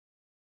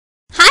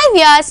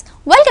Vyas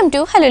welcome to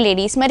hello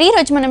ladies. మరి ఈ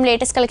రోజు మనం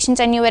latest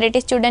collections and new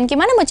varieties చూడడానికి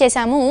మనం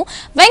వచ్చేసాము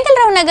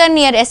వెంకటరావు నగర్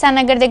నియర్ ఎస్ఆర్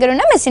నగర్ దగ్గర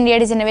ఉన్న మిస్ ఇండియా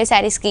డిజైనర్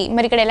సారీస్ కి.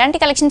 మరి ఇక్కడ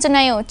ఎలాంటి కలెక్షన్స్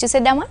ఉన్నాయో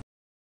చూసేద్దామా?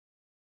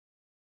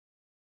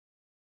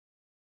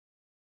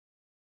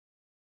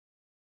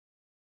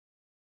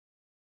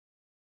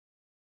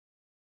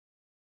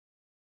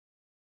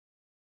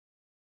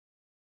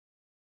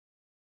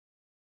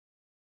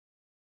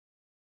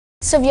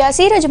 సో వ్యాస్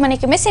ఈ రోజు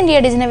మనకి మిస్ ఇండియా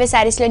డిజైనర్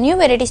సారీస్ లో న్యూ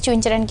వెరైటీస్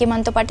చూపించడానికి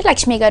మనతో పాటు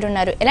లక్ష్మి గారు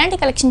ఉన్నారు. ఎలాంటి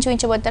కలెక్షన్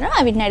చూపించబోతారో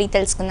అవిని అడిగి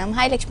తెలుసుకుందాం.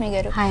 హాయ్ లక్ష్మి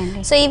గారు.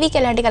 సో ఈ వీక్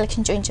ఎలాంటి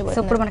కలెక్షన్ చూపించబోతున్నారు?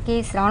 సో ఇప్పుడు మనకి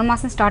శ్రావణ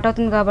మాసం స్టార్ట్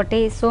అవుతుంది కాబట్టి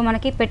సో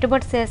మనకి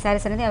పెట్టుబడి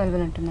సారీస్ అనేది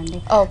అవైలబుల్ ఉంటుందండి.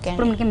 ఓకే.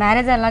 ఇప్పుడు మనకి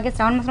మ్యారేజ్ అలాగే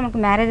శ్రావణ మాసం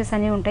మనకి మ్యారేజెస్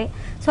అనేవి ఉంటాయి.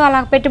 సో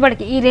అలా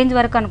పెట్టుబడికి ఈ రేంజ్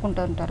వరకు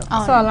అనుకుంటూ ఉంటారు.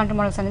 సో అలాంటి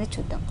మోడల్స్ అనేది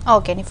చూద్దాం.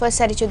 ఓకే. ఫస్ట్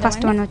సారీ చూద్దాం.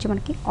 ఫస్ట్ మనం వచ్చి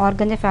మనకి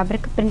ఆర్గంజా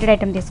ఫ్యాబ్రిక్ ప్రింటెడ్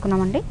ఐటమ్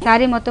తీసుకున్నామండి.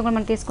 సారీ మొత్తం కూడా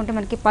మనం తీసుకుంటే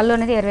మనకి పళ్ళు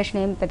అనేది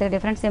ఎరవేషన్ ఏం పెద్ద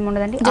డిఫరెన్స్ ఏమి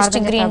ఉండదండి.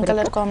 Green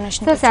colour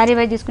combination. So sorry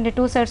wise తీసుకుంటే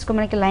టూ సైడ్స్ కు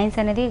మనకి లైన్స్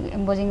అనేది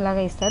ఎంబోజింగ్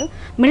లాగా ఇస్తారు.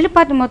 మిడిల్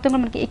పార్ట్ మొత్తం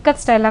కూడా మనకి ఇక్కత్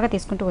స్టైల్ లాగా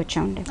తీసుకుంటూ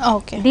వచ్చామండి.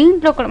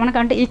 దీంట్లో కూడా మనకి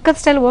అంటే ఇక్కత్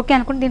స్టైల్ ఓకే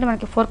అనుకుంటే దీంట్లో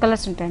మనకి 4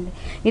 కలర్స్ ఉంటాయండి.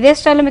 ఇదే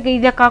స్టైల్లో మీకు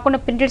ఇదే కాకుండా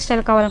ప్రింటెడ్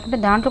స్టైల్ కావాలనుకుంటే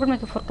దాంట్లో కూడా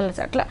మీకు 4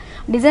 కలర్స్ అట్లా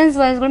డిజైన్స్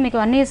వైజ్ కూడా మీకు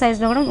అన్ని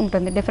సైజ్ లో కూడా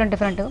ఉంటుంది.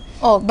 డిఫరెంట్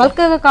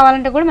బల్క్ గా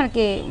కావాలంటే కూడా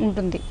మనకి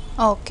ఉంటుంది.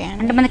 ఓకే.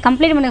 అంటే మనకి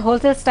కంప్లీట్ మనకి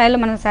హోల్సేల్ స్టైల్లో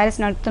మనం శారీస్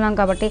నడుపుతున్నాం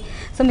కాబట్టి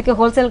సో మీకు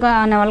హోల్సేల్గా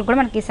అనే వాళ్ళు కూడా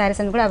మనకి ఈ శారీస్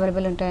అన్ని కూడా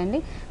అవైలబుల్ ఉంటాయండి.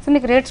 సో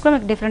మీకు రేట్స్ కూడా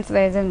మీకు డిఫరెన్స్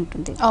వైజ్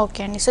ఉంటుంది.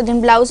 ఓకే అండి. సో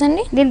దీని బ్లౌజ్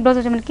అండి? దీని బ్లౌజ్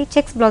వచ్చి మనకి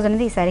చెక్స్ బ్లౌజ్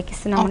అనేది ఈ శారీకి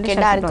ఇస్తున్నామండి.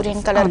 డార్క్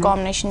గ్రీన్ కలర్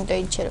కాంబినేషన్ తో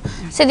ఇచ్చారు.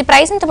 సో ఇది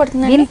ప్రైస్ ఎంత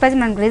పడుతుంది? దీని ప్రైస్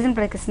మనం రీజన్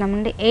ప్రైస్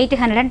ఇస్తున్నామండి.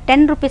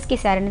 810 రూపీస్ కి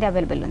శారీ అనేది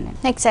అవైలబుల్ ఉంది.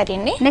 నెక్స్ట్ సారీ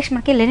అండి. నెక్స్ట్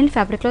మనకి లెనిన్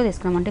ఫ్యాబ్రిక్ లో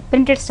తీసుకున్నామండి.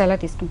 ప్రింటెడ్ స్టైల్ లో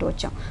తీసుకుంటూ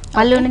వచ్చాం.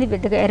 పళ్ళు అనేది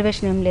పెద్దగా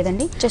ఎరవేషన్ ఏం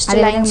లేదండి.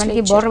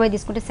 మనకి బార్డర్ వైజ్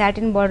తీసుకుంటే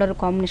సాటిన్ బార్డర్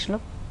కాంబినేషన్ లో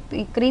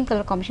క్రీమ్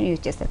కలర్ కాంబినేషన్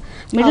యూజ్ చేస్తారు.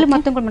 మిడిల్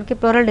మొత్తం కూడా మనకి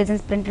ఫ్లోరల్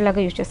డిజైన్స్ ప్రింటెడ్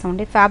లాగా యూజ్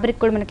చేస్తామండి. ఫ్యాబ్రిక్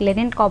కూడా మనకి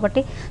లెనిన్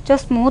కాబట్టి సో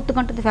స్మూత్ గా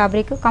ఉంటుంది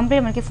ఫ్యాబ్రిక్.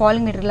 కంప్లీట్ మనకి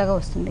ఫాలింగ్ మెటీరియల్ లాగా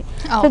వస్తుంది.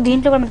 సో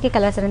దీంట్లో కూడా మనకి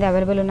కలర్స్ అనేది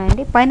అవైలబుల్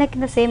ఉన్నాయండి. పైన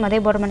కింద సేమ్ అదే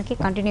బార్డర్ మనకి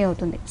కంటిన్యూ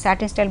అవుతుంది.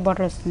 సాటిన్ స్టైల్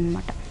బార్డర్ వస్తుంది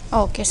అనమాట.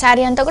 ఓకే.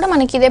 సారీ అంతా కూడా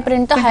మనకి ఇదే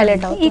ప్రింట్ తో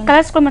హైలైట్ అవుతుంది. ఈ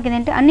కలర్స్ కూడా మనకి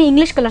ఏంటంటే అన్ని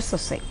ఇంగ్లీష్ కలర్స్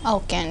వస్తాయి.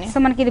 ఓకే అండి. సో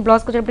మనకి ఇది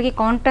బ్లౌజ్ వచ్చేటప్పటికి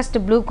కాంట్రాస్ట్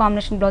బ్లూ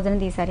కాంబినేషన్ బ్లౌజ్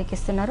అనేది ఈ సారీకి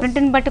ఇస్తున్నారు.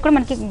 ప్రింట్ బట్టి కూడా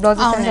మనకి బ్లౌజ్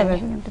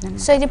అవైలబుల్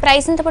ఉంటుంది. సో ఇది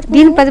ప్రైస్ ఎంత పడుతుంది?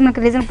 దీని ప్రైస్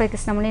మనకి రీజన్ ప్రైస్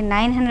ఇస్తున్నామండి.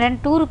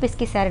 902 రూపీస్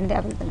కి సారీ అనేది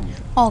అవైలబుల్ ఉంది.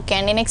 ఓకే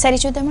అండి. నెక్స్ట్ సారీ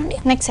చూద్దామండి.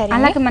 నెక్స్ట్ సారీ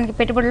అలాగే మనకి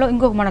పెట్టుబడిలో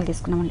ఇంకొక మోడల్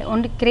తీసుకున్నామండి.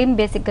 ఓన్లీ క్రీమ్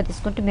బేసిక్ గా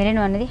తీసుకుంటూ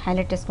మెరూన్ అనేది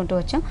హైలైట్ చేసుకుంటూ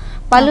వచ్చాం.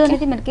 పళ్ళు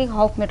అనేది మనకి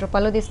హాఫ్ మీటర్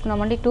పళ్ళు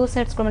తీసుకున్నామండి. 2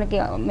 సైడ్స్ కూడా మనకి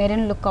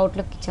మెరూన్ లుక్ అవుట్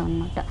లుక్ ఇచ్చాం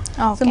అనమాట.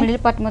 సో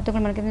మిడిల్ పార్ట్ మొత్తం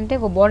కూడా మనకి ఏంటంటే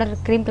ఒక బార్డర్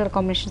క్రీమ్ కలర్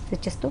కాంబినేషన్స్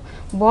ఇచ్చేస్తూ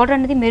బార్డర్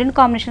అనేది మెరూన్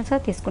కాంబినేషన్స్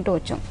తీసుకుంటూ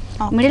వచ్చాం.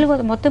 మిడిల్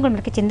మొత్తం కూడా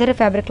మనకి చందేరి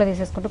ఫ్యాబ్రిక్ లో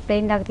తీసేసుకుంటూ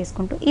ప్లెయిన్ లాగా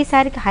తీసుకుంటూ ఈ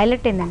సారీకి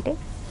హైలైట్ ఏంటంటే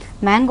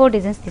మ్యాంగో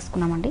డిజైన్స్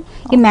తీసుకున్నామండి.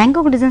 ఈ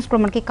మ్యాంగో డిజైన్స్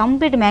కూడా మనకి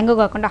కంప్లీట్ మ్యాంగో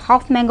కాకుండా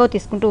హాఫ్ మ్యాంగో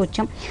తీసుకుంటూ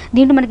వచ్చాం.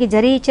 దీంట్లో మనకి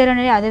జరీ ఇచ్చారు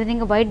అనేది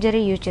అదేవిధంగా వైట్ జరీ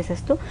యూజ్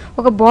చేసేస్తూ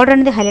ఒక బార్డర్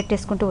అనేది హైలైట్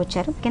చేసుకుంటూ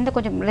వచ్చారు. కింద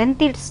కొంచెం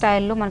లెంతీ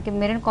స్టైల్లో మనకి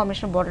మెరూన్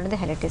కాంబినేషన్ బార్డర్ అనేది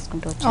హైలైట్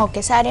చేసుకుంటూ వచ్చాం.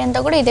 ఓకే. సారీ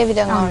అంతా కూడా ఇదే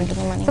విధంగా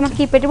ఉంటుంది. సో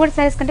మనకి పెట్టుబడి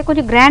సారీస్ కంటే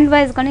కొంచెం గ్రాండ్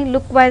వైజ్ కానీ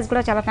లుక్ వైజ్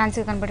కూడా చాలా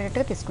ఫ్యాన్సీగా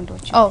కనపడేటట్టుగా తీసుకుంటూ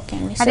వచ్చాం. ఓకే.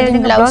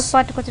 అదేవిధంగా బ్లౌజ్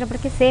పార్ట్కి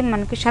వచ్చేటప్పటికి సేమ్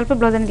మనకి షెల్ఫ్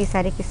బ్లౌజ్ అనేది ఈ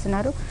సారీకి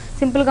ఇస్తున్నారు.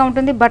 సింపుల్ గా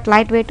ఉంటుంది బట్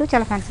లైట్ వెయిట్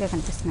చాలా ఫ్యాన్సీగా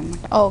కనిపిస్తుంది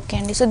అనమాట. ఓకే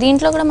అండి. సో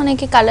దీంట్లో కూడా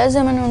మనకి కలర్స్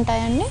ఏమైనా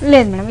ఉంటాయండి?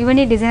 లేదు మేడం,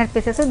 ఇవన్నీ డిజైనర్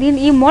పీసెస్.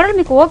 ఈ మోడల్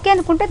మీకు ఓకే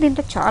అనుకుంటే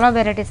దీంట్లో చాలా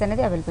వెరైటీస్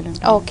అనేది అవైలబుల్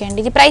ఉంది. ఓకే అండి.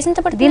 ఇది ప్రైస్ ఎంత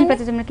పడుతుంది? దీని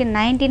ప్రైస్ మనకి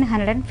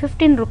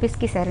 1915 రూపీస్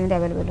కి సారీ అనేది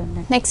అవైలబుల్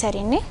ఉంది. నెక్స్ట్ సారీ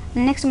అండి.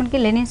 నెక్స్ట్ మనకి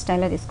లెనిన్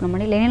స్టైల్ లో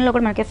తీసుకున్నామండి. లెనిన్ లో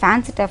కూడా మనకి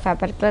ఫ్యాన్సీ టైప్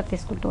ఫ్యాబ్రిక్ లో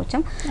తీసుకుంటూ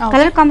వచ్చాం.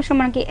 కలర్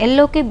కాంబినేషన్ మనకి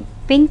ఎల్లో కి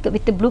పింక్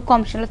విత్ బ్లూ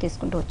కాంబినేషన్ లో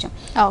తీసుకుంటూ వచ్చాం.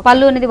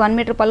 పళ్ళు అనేది 1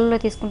 మీటర్ పళ్ళులో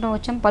తీసుకుంటూ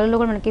వచ్చాం. పళ్ళులో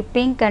కూడా మనకి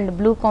పింక్ అండ్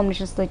బ్లూ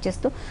కాంబినేషన్స్ తో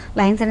వచ్చేస్తూ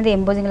లైన్స్ అనేది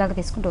ఎంబోజింగ్ లాగా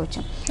తీసుకుంటూ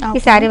వచ్చాం.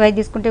 ఈ శారీ వైజ్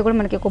తీసుకుంటే కూడా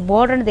మనకి ఒక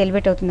బోర్డర్ అనేది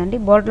ఎలివేట్ అవుతుందండి.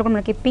 బోర్డర్ లో కూడా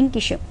మనకి పింక్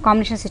ఇష్యూ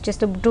కాంబినేషన్స్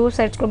ఇచ్చేస్తూ 2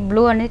 సైడ్స్ కూడా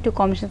బ్లూ అనేది 2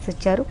 కాంబినేషన్స్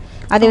ఇచ్చారు.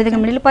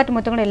 అదేవిధంగా మిడిల్ పార్ట్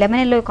మొత్తం కూడా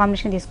లెమన్ ఎల్లో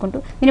కాంబినేషన్ తీసుకుంటూ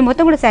దీన్ని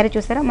మొత్తం కూడా శారీ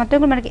చూసారా మొత్తం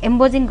కూడా మనకి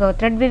ఎంబోజింగ్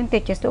థ్రెడ్ వీవింగ్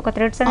తెచ్చేస్తూ ఒక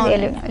థ్రెడ్స్ అనేది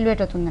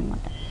ఎలివేట్ అవుతుంది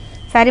అనమాట.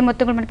 శారీ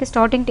మొత్తం కూడా మనకి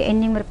స్టార్టింగ్ టు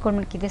ఎండింగ్ వరకు కూడా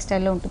మనకి ఇదే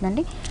స్టైల్లో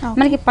ఉంటుందండి.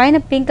 మనకి పైన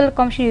పింక్ కలర్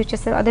కాంబినేషన్ యూజ్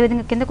చేస్తారు.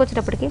 అదేవిధంగా కిందకి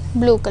వచ్చేటప్పటికి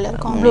blue colour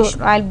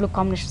royal blue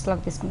combinations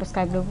లాగా తీసుకుంటారు.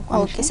 Sky blue.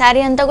 ఓకే.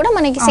 శారీ అంతా కూడా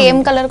మనకి సేమ్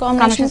కలర్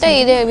కాంబినేషన్ తో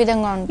ఇదే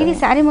విధంగా ఉంటుంది. ఇది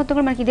శారీ మొత్తం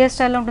కూడా మనకి ఇదే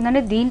స్టైల్లో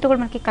ఉంటుందండి. దీంట్లో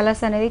కూడా మనకి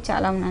కలర్స్ అనేది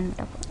చాలా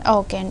ఉన్నాయన్నమాట.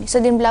 ఓకే అండి. సో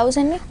దీని బ్లౌజ్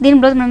అండి? దీని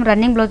బ్లౌజ్ మనం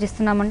రన్నింగ్ బ్లౌజ్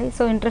ఇస్తున్నామండి.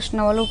 సో ఇంట్రెస్ట్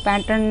ఉన్న వాళ్ళు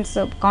ప్యాటర్న్స్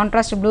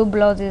కాంట్రాస్ట్ బ్లూ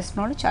బ్లౌజ్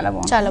ఇస్తున్న వాళ్ళు చాలా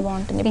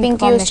బాగుంటుంది.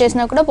 పింక్ యూజ్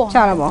చేసినా కూడా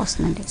చాలా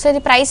బాగుంటుంది. సో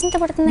ఇది ప్రైస్ ఎంత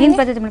పడుతుంది? దీని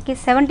ప్రైస్ మనకి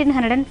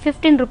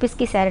 1715 రూపీస్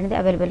కి శారీ అనేది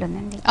అవైలబుల్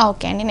ఉందండి.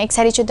 ఓకే అండి. నెక్స్ట్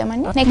సారీ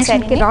చూద్దామండి. Next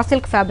sorry raw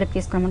silk fabric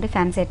తీసుకున్నామండి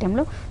ఫ్యాన్సీ ఐటమ్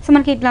లో. సో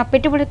మనకి ఇట్లా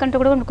పెట్టుబడి కంటే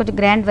కూడా కొంచెం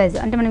గ్రాండ్ వైజ్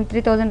అంటే మనం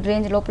 3000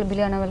 రేంజ్ లోపల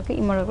బిల్ అనే వాళ్ళకి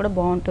ఈ మోడల్ కూడా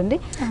బాగుంటుంది.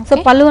 సో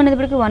పళ్ళు అనేది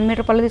 1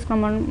 మీటర్ పళ్ళు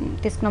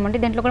తీసుకున్నామండి.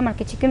 దీంట్లో కూడా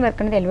మనకి చికెన్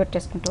వర్క్ అనేది ఎలివేట్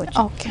చేసుకుంటూ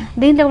వచ్చాం.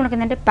 దీంట్లో మనకి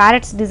ఏంటంటే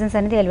ప్యారెట్స్ డిజైన్స్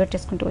అనేది ఎలివేట్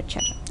చేసుకుంటూ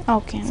వచ్చారు.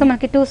 ఓకే. సో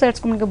మనకి 2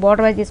 సైడ్స్ మనకి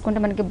బార్డర్ వైజ్ తీసుకుంటే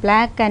మనకి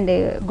black and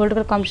gold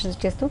colour combinations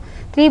చేస్తూ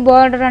 3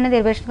 బార్డర్ అనేది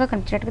ఎలివేషన్ గా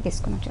కన్సిడర్ గా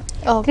తీసుకుని వచ్చాం.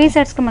 3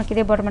 సైడ్స్ కి మనకి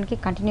ఇదే బార్డర్ మనకి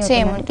కంటిన్యూ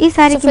అవుతుంది. ఈ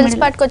సారీకి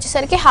ఫుల్ పార్ట్ కి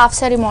వచ్చేసరికి హాఫ్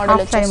సారీ మోడల్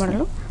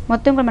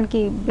మొత్తం కూడా మనకి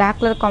బ్లాక్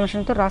కలర్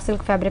కాంబినేషన్ తో రా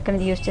సిల్క్ ఫ్యాబ్రిక్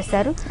అనేది యూజ్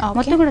చేస్తారు.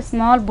 మొత్తం కూడా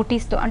స్మాల్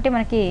బుటీస్ తో అంటే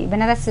మనకి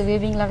బెనారస్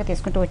వీవింగ్ లాగా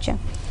తీసుకుంటూ వచ్చాం.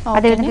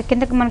 అదే విధంగా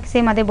కిందకి మనకి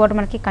సేమ్ అదే బోర్డర్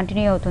మనకి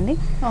కంటిన్యూ అవుతుంది.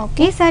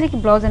 ఈ సారీకి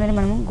బ్లౌజ్ అనేది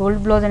మనం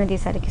గోల్డ్ బ్లౌజ్ అనేది ఈ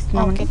సారీకి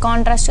ఇస్తున్నాం. ఓకే,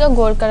 కాంట్రాస్ట్ గా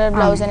గోల్డ్ కలర్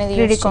బ్లౌజ్ అనేది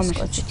 3D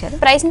కాంబినేషన్ ఇచ్చారు.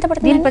 ప్రైస్ ఎంత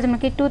పడుతుంది? దీని ప్రైస్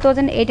మనకి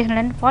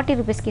 2840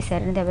 రూపీస్ కి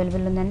సారీ అనేది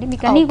అవైలబుల్ ఉందండి.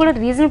 మీకు అన్ని కూడా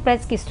రీజనబుల్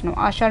ప్రైస్ కి ఇస్తున్నాం.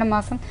 ఆషాఢ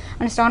మాసం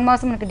అండ్ శ్రావణ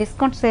మాసం మనకి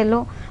డిస్కౌంట్ సేల్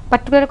లో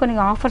పర్టికులర్ కొన్ని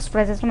ఆఫర్స్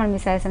ప్రైసెస్ లో మనం ఈ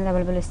సారీస్ అనేది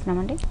అవైలబుల్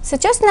ఇస్తున్నామండి. సో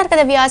చూస్తున్నారు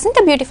కదా వ్యూవర్స్, ఇంత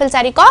బ్యూటిఫుల్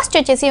సారీ కాస్ట్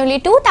వచ్చేసి ఓన్లీ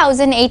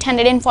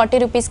 2840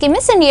 రూపీస్ కి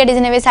మిస్ ఇండియా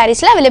డిజైన్ అవే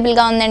సారీస్ లో అవైలబుల్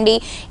గా ఉందండి.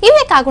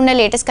 ఇవే కాకుండా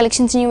లేటెస్ట్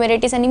కలెక్షన్స్, న్యూ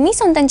వెరైటీస్ అని మీ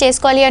సొంతం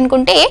చేసుకోవాలి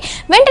అనుకుంటే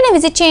వెంటనే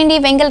విజిట్ చేయండి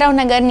వెంకలరావు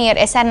నగర్ నియర్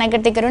ఎస్ఆర్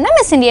నగర్ దగ్గర ఉన్న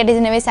మిస్ ఇండియా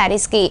డిజైన్ అవే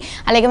సారీస్ కి.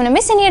 అలాగే మన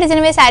మిస్ ఇండియా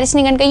డిజైన్ అవే సారీస్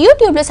ని కనుక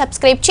యూట్యూబ్ లో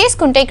సబ్స్క్రైబ్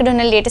చేసుకుంటే ఇక్కడ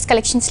ఉన్న లేటెస్ట్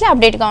కలెక్షన్స్ లో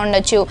అప్డేట్ గా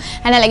ఉండొచ్చు.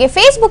 అండ్ అలాగే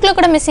ఫేస్బుక్ లో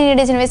కూడా మిస్ ఇండియా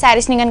డిజైన్ అవే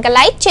సారీస్ ని కనుక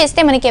లైక్ చేస్తే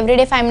మనకి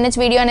ఎవ్రీడే 5 minutes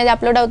వీడియో అనేది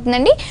అప్లోడ్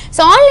అవుతుందండి.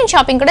 సో ఆన్లైన్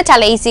షాపింగ్ కూడా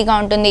చాలా ఈజీగా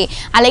ఉంటుంది.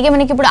 అలాగే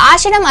మనకి ఇప్పుడు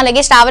ఆషాఢం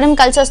అలాగే శ్రావణం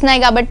కలిసి వస్తున్నాయి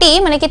కాబట్టి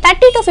మనకి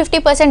 30 to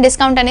 50%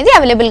 డిస్కౌంట్ అనేది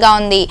అవైలబుల్ గా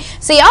ఉంది.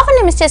 సో ఈ ఆఫర్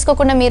ని మిస్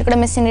చేసుకోకుండా మీరు కూడా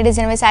మిస్ ఇండియా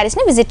డిజైన్ అవే సారీస్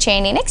ని విజిట్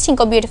చేయండి. నెక్స్ట్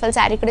ఇంకో బ్యూటిఫుల్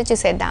సారీ కూడా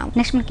చూసేద్దాం.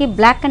 నెక్స్ట్ మనకి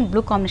బ్లాక్ అండ్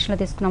బ్లూ కాంబినేషన్ లో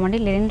తీసుకున్నామండి.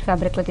 లెనిన్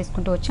ఫ్యాబ్రిక్ లో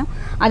తీసుకుంటూ వచ్చాం.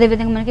 అదే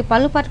విధంగా మనకి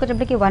పళ్ళు పాటుకు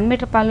వచ్చేప్పటికి 1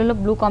 మీటర్ పళ్ళులో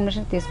బ్లూ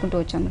కాంబినేషన్ తీసుకుంటూ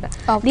వచ్చాం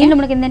అనమాట. దీనిలో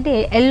మనకి ఏంటంటే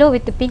ఎల్లో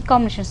విత్ పింక్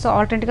కాంబినేషన్స్ తో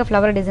ఆల్టర్నేట్ గా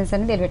ఫ్లవర్ డిజైన్స్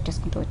అనేది ఎలివేట్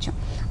చేసుకుంటూ వచ్చాం.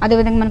 అదే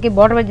విధంగా మనకి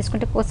బార్డర్ వైజ్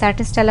తీసుకుంటే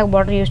సాటిన్ స్టైల్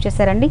బార్డర్ యూస్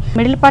చేశారండి.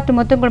 మిడిల్ పార్ట్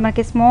మొత్తం కూడా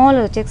మనకి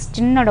స్మాల్ చెక్స్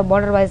చిన్న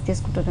బార్డర్ వైజ్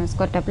తీసుకుంటున్నాం.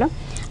 స్క్వేర్ టైప్ లో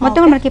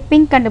మొత్తం మనకి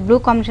పింక్ అండ్ బ్లూ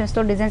కాంబినేషన్స్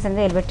తో డిజైన్స్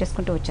అనేది ఎలివేట్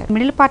చేసుకుంటూ వచ్చారు.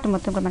 మిడిల్ పార్ట్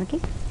మొత్తం కూడా మనకి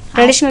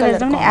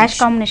ట్రెడిషనల్ యాష్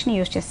కాంబినేషన్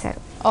యూస్ చేశారు.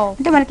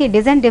 అంటే మనకి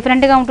డిజైన్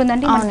డిఫరెంట్ గా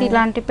ఉంటుందండి. మనకి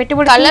ఇలాంటి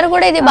పెట్టుబడి కలర్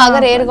కూడా ఇది బాగా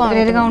రేర్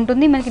గా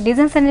ఉంటుంది. మనకి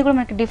డిజైన్స్ అనేది కూడా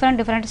మనకి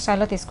డిఫరెంట్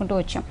స్టైల్లో తీసుకుంటూ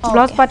వచ్చాం.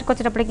 బ్లౌజ్ పార్ట్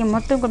వచ్చేటప్పటికి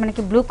మొత్తం కూడా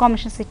మనకి బ్లూ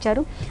కాంబినేషన్స్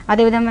ఇచ్చారు.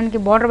 అదే విధంగా మనకి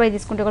బార్డర్ వైజ్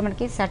తీసుకుంటే కూడా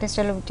మనకి సాటిన్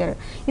స్టైల్లో ఇచ్చారు.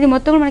 ఇది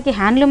మొత్తం కూడా మనకి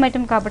హ్యాండ్లూమ్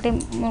ఐటమ్ కాబట్టి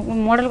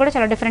మోడల్ కూడా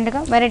చాలా డిఫరెంట్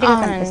గా వెరైటీగా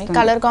కనిపిస్తుంది.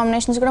 కలర్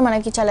కాంబినేషన్స్ కూడా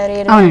మనకి చాలా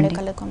రేర్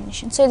కలర్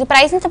కాంబినేషన్. సో ఇది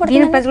ప్రైస్ ఎంత పడుతుంది?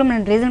 దీని ప్రైస్ కూడా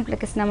మనం రీజనబుల్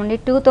ప్రైస్ ఇస్తున్నామండి.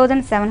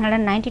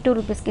 2792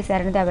 రూపీస్ కి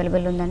సారీ అనేది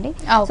అవైలబుల్ ఉందండి.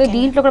 సో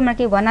దీంట్లో కూడా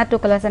మనకి 1 or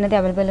 2 కలర్స్ అనేది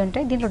అవైలబుల్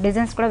ఉంటాయి. దీంట్లో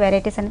డిజైన్స్ కూడా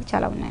వెరైటీస్ అనేది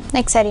చాలా ఉన్నాయి.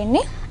 నెక్స్ట్ సారీ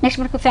అండి. నెక్స్ట్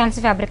మనకి ఫ్యాన్సీ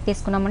ఫ్యాబ్రిక్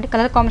తీసుకున్నామండి.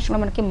 కలర్ కాంబినేషన్ లో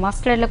మనకి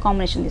మస్టర్డ్ ఎల్లో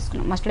కాంబినేషన్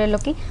తీసుకున్నాం. మస్టర్డ్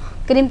ఎల్లోకి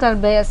cream colour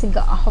basic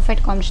off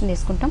white combination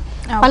తీసుకుంటాం.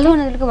 పళ్ళు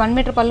అనేది 1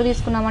 మీటర్ పళ్ళు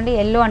తీసుకున్నామండి.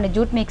 ఎల్లో అండ్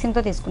జూట్ మిక్సింగ్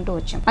తో తీసుకుంటూ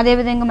వచ్చాం. అదే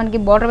విధంగా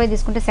మనకి బార్డర్ వైజ్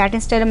తీసుకుంటే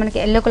సాటిన్ స్టైల్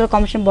మనకి yellow colour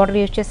combination border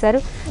use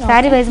చేశారు.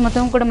 శారీ వైజ్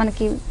మొత్తం కూడా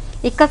మనకి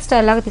ఇక్కత్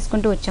స్టైల్ లాగా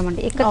తీసుకుంటూ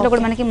వచ్చామండి. ఇక్కత్ లో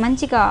కూడా మనకి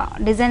మంచిగా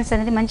డిజైన్స్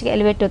అనేది మంచిగా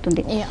ఎలివేట్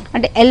అవుతుంది.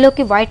 అంటే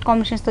ఎల్లోకి వైట్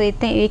కాంబినేషన్స్ తో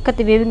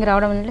ఇక్కత్ వీవింగ్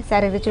రావడం వల్ల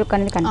శారీ రిచ్ లుక్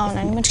అనేది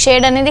కనిపిస్తుంది.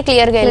 షేడ్ అనేది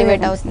క్లియర్ గా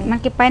ఎలివేట్ అవుతుంది.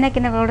 మనకి పైన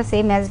కింద కూడా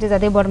సేమ్ యాజ్ ఇట్ ఇస్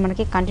అదే బోర్డర్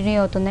మనకి కంటిన్యూ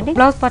అవుతుందండి.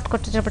 బ్లౌజ్ పార్ట్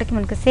వచ్చేటప్పటికి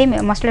మనకి same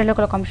mustard yellow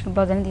colour combination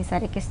blouse అనేది ఈ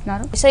సారీకి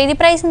ఇస్తున్నారు. సో ఇది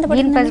ప్రైస్ ఎంత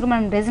పడుతుంది? దీని ప్రైస్ కూడా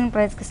మనం రీజనబుల్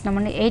ప్రైస్ కి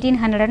ఇస్తున్నామండి.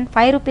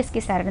 1805 రూపీస్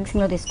కి సారీ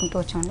మిక్సింగ్ లో తీసుకుంటూ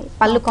వచ్చామండి.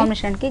 పళ్ళు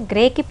కాంబినేషన్ కి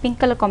గ్రే కి పింక్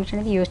కలర్ కాంబినేషన్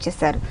అనేది యూజ్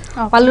చేస్తారు.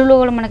 పళ్ళులో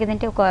కూడా మనకి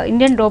ఏంటంటే ఒక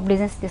ఇండియన్ రోప్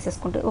డిజైన్స్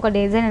తీసేసుకుంటూ ఒక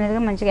డిజైన్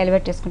అనేది మంచిగా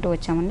ఎలివేట్ చేసుకుంటూ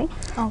వచ్చాము.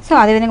 సో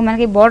అదే విధంగా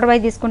మనకి బార్డర్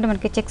వైజ్ తీసుకుంటే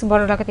మనకి చెక్స్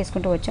బార్డర్ లాగా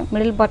తీసుకుంటూ వచ్చాం.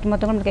 మిడిల్ పార్ట్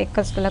మొత్తం కూడా మనకి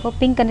ఎక్కస్ లాగా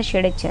పింక్ అనే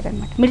షేడ్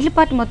ఇచ్చారన్నమాట. మిడిల్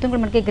పార్ట్ మొత్తం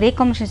కూడా మనకి గ్రే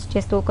కాంబినేషన్స్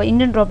చేస్తూ ఒక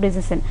Indian drop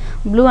designs and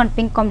blue and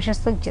pink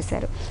combinations తో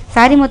ఇచ్చేసారు.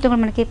 సారీ మొత్తం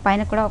కూడా మనకి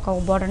పైన కూడా ఒక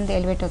బార్డర్ అనేది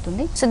ఎలివేట్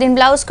అవుతుంది. సో దీని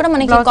బ్లౌజ్ కూడా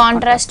మనకి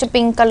contrast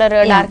pink colour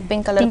dark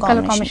pink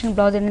colour combination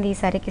blouse అనేది ఈ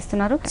సారీకి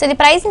ఇస్తున్నారు. సో ఇది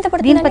ప్రైస్ ఎంత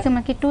పడుతుంది? దీని పైన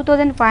మనకి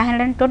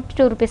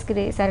 2522 రూపీస్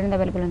కి సారీ అనేది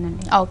అవైలబుల్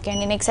ఉందండి. ఓకే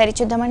అండి, నెక్స్ట్ సారీ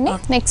చూద్దామండి.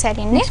 నెక్స్ట్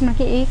సారీ అండి. నెక్స్ట్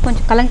మనకి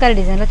కొంచెం కలంకారీ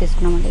డిజైన్ లో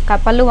తీసుకున్నామండి.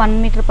 పళ్ళు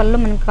 1 మీటర్ పళ్ళు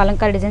మనకి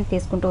కలంకారీ డిజైన్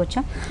తీసుకుంటూ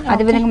వచ్చాం.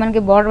 అదే విధంగా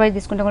మనకి బార్డర్ వైజ్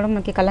తీసుకుంటే కూడా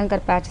మనకి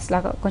కలంకారీ ప్యాచెస్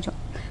లాగా కొంచెం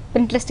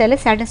ప్రింట్లెస్ స్టైల్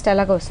సాటిన్ స్టైల్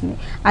లాగా వస్తుంది.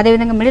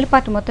 అదేవిధంగా మిడిల్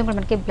పార్ట్ మొత్తం కూడా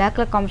మనకి బ్లాక్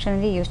కలర్ కాంబినేషన్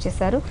అనేది యూజ్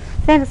చేస్తారు.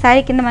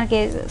 శారీ కింద మనకి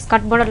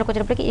స్కర్ట్ బోర్డర్లోకి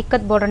వచ్చేటప్పటికి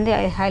ఇక్కత్ బోర్డర్ అనేది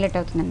హైలైట్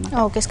అవుతుంది అనమాట.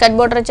 ఓకే, స్కర్ట్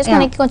బోర్డర్ వచ్చేసి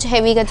మనకి కొంచెం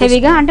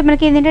హెవీగా అంటే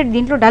మనకి ఏంటంటే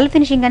దీంట్లో డల్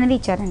ఫినిషింగ్ అనేది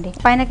ఇచ్చారండి.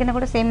 పైన కింద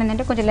కూడా సేమ్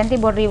ఏంటంటే కొంచెం లెంతీ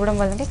బోర్డర్ ఇవ్వడం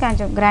వల్ల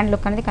కొంచెం గ్రాండ్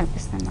లుక్ అనేది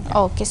కనిపిస్తుంది అనమాట.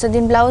 ఓకే, సో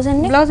దీని బ్లౌజ్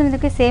అండి. బ్లౌజ్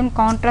అనేది సేమ్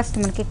కాంట్రాస్ట్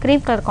మనకి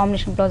క్రీమ్ కలర్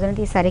కాంబినేషన్ బ్లౌజ్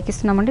అనేది ఈ సారీకి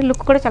ఇస్తున్నామండి.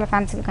 లుక్ కూడా చాలా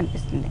ఫ్యాన్సీగా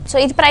కనిపిస్తుంది. సో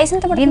ఇది ప్రైస్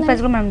ఎంత పడుతుంది? దీని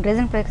ప్రైస్ కూడా మనం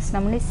రీజన్ ప్రైస్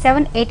ఇస్తున్నామండి.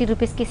 780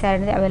 రూపీస్ కి సారీ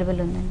అనేది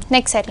అవైలబుల్ ఉందండి.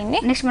 నెక్స్ట్ సారీ అండి.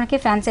 నెక్స్ట్ మనకి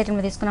ఫ్యాన్సీ ఐటమ్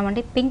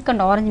తీసుకున్నామండి. పింక్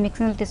అండ్ ఆరెంజ్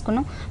మిక్సింగ్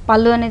తీసుకున్నాం.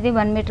 పళ్ళు అనేది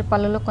 1 మీటర్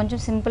పళ్ళులో కొంచెం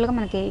సింపుల్ గా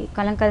మనకి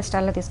కలంకారీ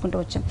స్టైల్లో తీసుకుంటూ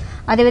వచ్చాం.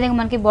 అదేవిధంగా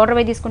మనకి బార్డర్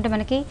వై తీసుకుంటే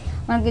మనకి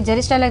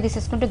జరీ స్టైల్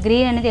తీసేసుకుంటూ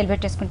గ్రీన్ అనేది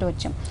ఎలివేట్ చేసుకుంటూ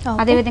వచ్చాం.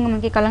 అదేవిధంగా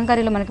మనకి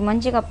కలంకారీలో మనకి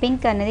మంచిగా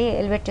పింక్ అనేది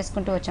ఎలివేట్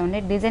చేసుకుంటూ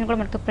వచ్చామండి. డిజైన్ కూడా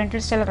మనకి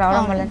ప్రింటెడ్ స్టైల్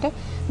రావడం వల్ల అంటే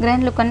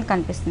గ్రాండ్ లుక్ అనేది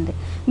కనిపిస్తుంది.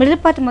 మిడిల్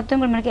పార్ట్ మొత్తం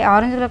కూడా మనకి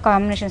ఆరెంజ్ కలర్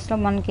కాంబినేషన్స్ లో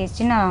మనకి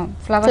చిన్న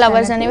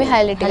ఫ్లవర్స్ అనేవి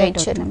హైలైట్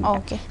ఇచ్చారు.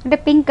 అంటే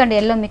పింక్ అండ్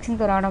ఎల్లో మిక్సింగ్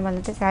తో రావడం వల్ల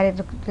అయితే శారీ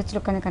రిచ్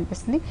లుక్ అనేది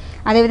కనిపిస్తుంది.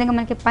 అదేవిధంగా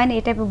మనకి పైన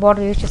ఏ టైప్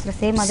బార్డర్ యూజ్ చేస్తారు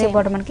సేమ్ అదే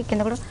బార్డర్ మనకి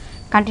కింద కూడా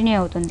కంటిన్యూ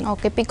అవుతుంది.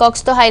 ఓకే,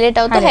 పికాక్స్ తో హైలైట్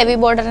అవుతూ హెవీ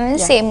బోర్డర్ అనేది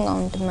సేమ్ గా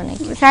ఉంటుంది.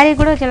 మనకి సారీ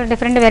కూడా చాలా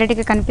డిఫరెంట్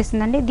వెరైటీగా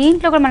కనిపిస్తుందండి.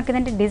 దీంట్లో కూడా మనకి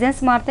ఏంటంటే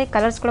డిజైన్స్ మారుతాయి,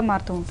 కలర్స్ కూడా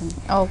మారుతూ ఉంటుంది.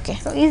 ఓకే,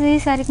 సో ఈ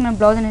సారీకి మన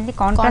బ్లౌజ్ అనేది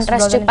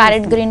contrast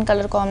parrot green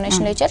colour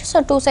combination లో ఇచ్చారు. సో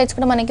 2 సైడ్స్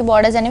కూడా మనకి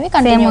బోర్డర్స్ అనేవి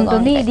కంటిన్యూ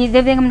ఉంటుంది.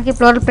 ఇదే విధంగా మనకి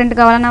ఫ్లోరల్ ప్రింట్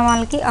కావాలన్న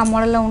వాళ్ళకి ఆ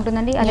మోడల్ లో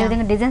ఉంటుందండి. అదే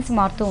విధంగా డిజైన్స్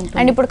మారుతూ ఉంటుంది.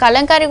 అండ్ ఇప్పుడు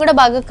కలంకారీ కూడా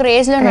బాగా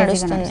క్రేజ్ లో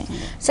నడుస్తుంది.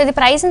 సో ఇది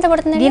ప్రైస్ ఎంత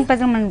పడుతుంది? దీని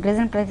ప్రకారం మనం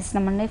రీజన్ ప్రైస్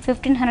ఇస్తున్నామండి.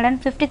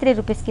 1553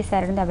 రూపీస్ కి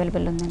సారీ అనేది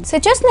అవైలబుల్ ఉందండి. సో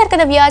చూస్తున్నారు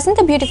కదా వ్యూవర్స్,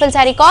 ఇంత బ్యూటిఫుల్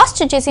సారీ కాస్ట్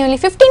వచ్చేసి ఓన్లీ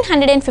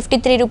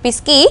 1553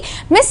 రూపీస్కి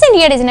మిస్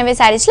ఇండియా డిజైన్ అవే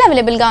శారీస్లో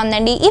అవైలబుల్గా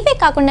ఉందండి. ఇవే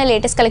కాకుండా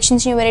లేటెస్ట్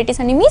కలెక్షన్స్ న్యూ వెరైటీస్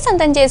అన్ని మీ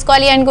సొంతం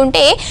చేసుకోవాలి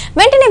అనుకుంటే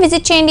వెంటనే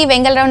విజిట్ చేయండి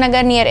వెంగళరావు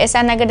నగర్ నియర్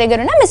ఎస్ఆర్ నగర్ దగ్గర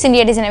ఉన్న మిస్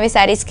ఇండియా డిజైన్ అవే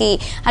శారీస్కి.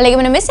 అలాగే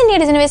మన మిస్ ఇండియా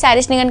డిజైన్ అవే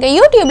శారీస్ని కనుక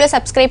యూట్యూబ్లో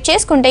సబ్స్క్రైబ్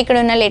చేసుకుంటే ఇక్కడ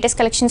ఉన్న లేటెస్ట్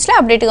కలెక్షన్స్లో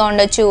అప్డేట్గా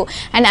ఉండొచ్చు.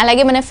 అండ్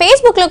అలాగే మన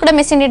ఫేస్బుక్లో కూడా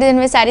మిస్ ఇండియా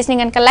డిజైన్ అవే శారీస్ని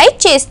కనుక లైక్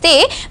చేస్తే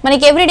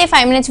మనకి ఎవ్రీడే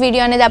 5 minutes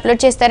వీడియో అనేది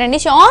అప్లోడ్ చేస్తారండి.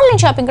 సో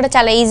ఆన్లైన్ షాపింగ్ కూడా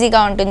చాలా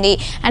ఈజీగా ఉంటుంది.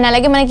 అండ్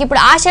అలాగే మనకి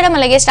ఇప్పుడు ఆషాఢం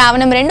అలాగే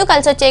శ్రావణం రెండు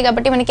కలిసి వచ్చాయి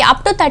కాబట్టి మనకి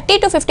అప్ టు 30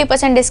 to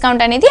 50%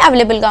 డిస్కౌంట్ అనేది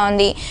అవైలబుల్గా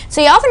ఉంది. సో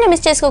ఈ ఆఫర్ని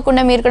మిస్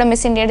చేసుకోకుండా మీరు కూడా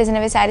మిస్ ఇండియా డిజైన్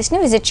అవే శారీస్ని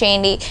విజిట్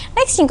చేయండి.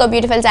 నెక్స్ట్ ఇంకో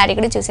బ్యూటిఫుల్ శారీ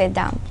కూడా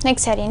చూసేద్దాం.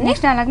 నెక్స్ట్ శారీ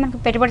నెక్స్ట్ అలాగే మనకి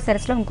పెట్టుబడి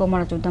సారీస్లో ఇంకో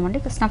మోడల్ చూద్దామండి.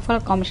 స్నఫ్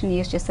కలర్ కాంబినేషన్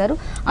యూస్ చేస్తారు.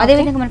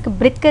 అదేవిధంగా మనకి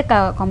బ్రిక్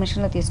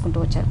కాంబినేషన్లో తీసుకుంటూ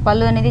వచ్చారు.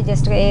 పళ్ళు అనేది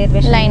జస్ట్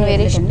లైన్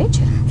వేరియేషన్ అండి.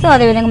 సో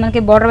అదేవిధంగా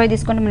మనకి బార్డర్ వైజ్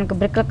తీసుకుంటే మనకి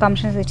బ్రిక్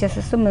కాంబినేషన్స్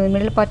ఇచ్చేస్తూ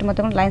మిడిల్ పార్ట్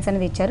మొత్తం కూడా లైన్స్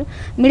అనేది ఇచ్చారు.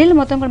 మిడిల్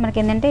మొత్తం కూడా మనకి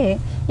ఏంటంటే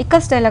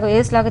ఇక్కత్ స్టైల్ లాగా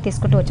ఏస్ లాగా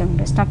తీసుకుంటూ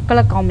వచ్చాము. స్నఫ్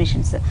కలర్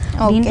కాంబినేషన్స్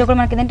దీంట్లో కూడా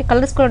మనకి ఏంటంటే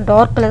కలర్స్ కూడా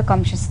డార్క్ కలర్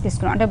కాంబినేషన్స్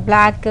తీసుకున్నాం. అంటే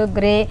బ్లాక్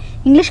గ్రే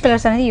ఇంగ్లీష్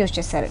కలర్స్ అనేది యూస్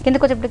చేస్తారు.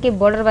 కిందకి వచ్చేప్పటికి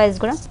బార్డర్ వైజ్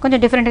కూడా కొంచెం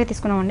డిఫరెంట్గా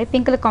తీసుకున్నామండి.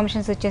 పింక్ కలర్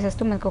కాంబినేషన్స్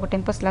వచ్చేసేస్తూ మనకి ఒక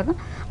టెంపల్స్ లాగా.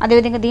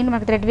 అదేవిధంగా దీంట్లో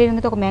మనకి థ్రెడ్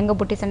వీవింగ్ తో ఒక మ్యాంగో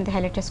బుట్టీస్ అనేది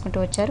హైలైట్ చేసుకుంటూ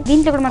వచ్చారు.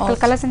 దీంట్లో కూడా మనకి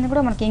కలర్స్ అనేది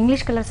కూడా మనకి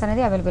ఇంగ్లీష్ కలర్స్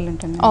అనేది అవైలబుల్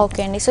ఉంటుంది.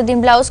 ఓకే అండి. సో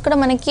దీని బ్లౌజ్ కూడా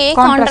మనకి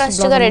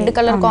కాంట్రాస్ట్ గా రెడ్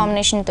కలర్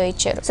కాంబినేషన్ తో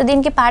ఇచ్చారు. సో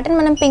దీనికి ప్యాటర్న్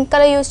మనం పింక్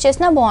కలర్ యూస్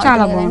చేసినా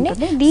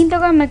బాగుంటుంది. దీంట్లో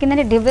కూడా మనకి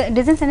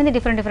డిజైన్స్ అనేది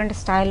డిఫరెంట్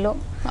స్టైల్లో.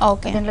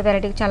 ఓకే, దీంట్లో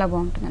వెరైటీ చాలా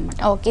బాగుంటుంది అనమాట.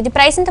 ఓకే, ఇది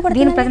ప్రైస్ ఎంత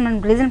పడుతుంది? దీని ప్రైస్ మనం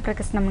రీజన్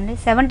ప్రకటిస్తున్నామండి.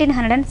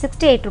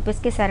 1768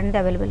 రూపీస్కి సారీ అనేది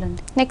అవైలబుల్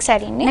ఉంది. నెక్స్ట్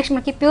సారీ అండి. నెక్స్ట్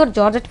మనకి ప్యూర్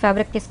జార్జెట్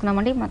ఫ్యాబ్రిక్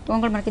తీసుకున్నామండి.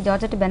 మొత్తం కూడా మనకి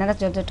జార్జెట్ బెనారస్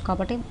జార్జెట్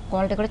కాబట్టి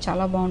క్వాలిటీ కూడా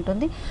చాలా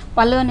బాగుంటుంది.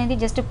 పళ్ళు అనేది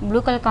జస్ట్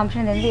బ్లూ కలర్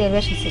కాంబినేషన్ అనేది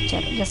ఎలివేషన్స్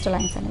ఇచ్చారు, జస్ట్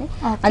లైన్స్ అనేది.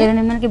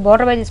 అదేవిధంగా మనకి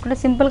బార్డర్ వైజ్ తీసుకుంటే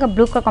సింపుల్ గా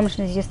బ్లూ కలర్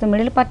కాంబినేషన్ చేస్తూ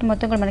మిడిల్ పార్ట్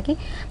మొత్తం కూడా మనకి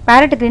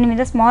ప్యారెట్ గ్రీన్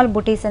మీద స్మాల్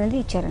బుటీస్ అనేది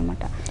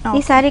ఇచ్చారనమాట.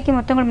 ఈ సారీకి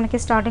మొత్తం కూడా మనకి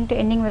స్టార్టింగ్ టు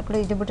ఎండింగ్ వరకు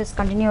కూడా ఇది బుటీస్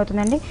కంటిన్యూ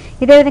అవుతుందండి.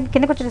 ఇదే విధంగా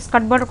కిందకి వచ్చే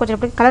స్కర్ట్ బార్డర్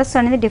వచ్చేటప్పుడు కలర్స్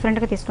అనేది డిఫరెంట్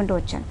గా తీసుకుంటూ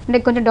వచ్చాను. అంటే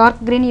కొంచెం డార్క్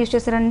గ్రీన్ యూస్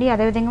చేస్తారండి.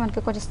 అదేవిధంగా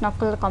మనకి కొంచెం స్నఫ్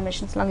కలర్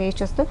కాంబినేషన్స్ లాగా యూస్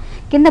చేస్తూ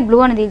కింద బ్లూ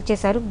అనేది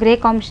ఇచ్చేసారు, గ్రే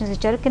కాంబినేషన్స్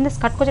ఇచ్చారు. కింద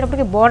స్కర్ట్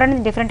వచ్చేటప్పటికి బార్డర్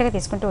అనేది డిఫరెంట్ గా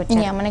తీసుకుంటూ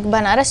వచ్చారు. మనకి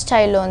బనారస్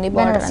స్టైల్లో ఉంది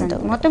బార్డర్ అంతా.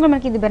 మొత్తం కూడా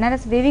మనకి ఇది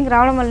బనారస్ వీవింగ్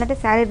రావడం వల్ల అంటే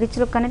శారీ రిచ్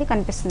లుక్ అనేది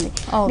కనిపిస్తుంది.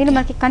 దీని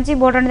మనకి కంచి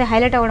బార్డర్ అనేది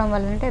హైలైట్ అవ్వడం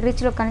వల్ల అంటే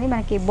రిచ్ లుక్ అనేది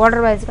మనకి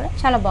బార్డర్ వైజ్ కూడా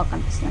చాలా బాగా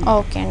కనిపిస్తుంది.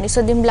 ఓకే అండి.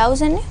 సో దీని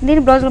బ్లౌజ్ అండి,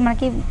 దీని బ్లౌజ్ లో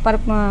మనకి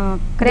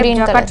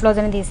జాకెట్ బ్లౌజ్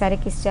అనేది ఈ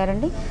సారీకి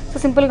ఇచ్చారండి. సో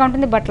సింపుల్ గా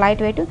ఉంటుంది బట్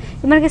లైట్ వెయిట్.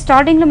 మనకి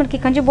స్టార్టింగ్ లో మనకి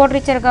కంచి బార్డర్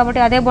ఇచ్చారు కాబట్టి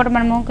అదే బార్డర్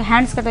మనం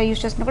హ్యాండ్స్ కట్ట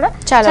యూస్ చేస్తున్నా కూడా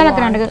చాలా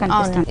గ్రాండ్ గా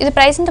కనిపిస్తుంది. ఇది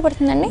ప్రైస్ ఎంత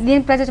పడుతుందండి?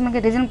 దీని ప్రైస్ వచ్చి మనకి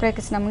రీజనబుల్ ప్రైస్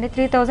ఇస్తున్నామండి.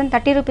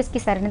 3030 రూపీస్ కి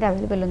సారీ అనేది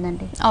అవైలబుల్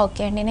ఉందండి.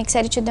 ఓకే అండి. నెక్స్ట్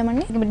సారీ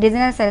చూద్దామండి.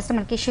 డిజైనర్ సారీస్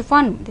మనకి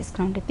షిఫాన్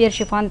తీసుకున్నాం, ప్యూర్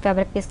షిఫాన్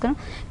ఫ్యాబ్రిక్ తీసుకున్నాం.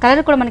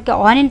 కలర్ కూడా మనకి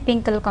onion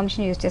pink colour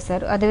combination use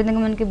చేస్తారు.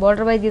 అదేవిధంగా మనకి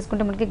బార్డర్ వైజ్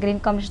తీసుకుంటే మనకి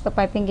గ్రీన్ కాంబినేషన్ తో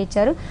పైపింగ్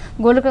ఇచ్చారు.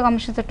 గోల్డ్ కలర్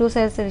కాంబినేషన్ తో 2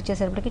 సైడ్స్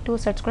ఇచ్చేసరికి 2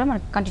 సెట్స్ కూడా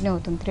మనకి కంటిన్యూ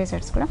అవుతుంది. 3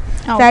 సెట్స్ కూడా.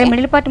 సారీ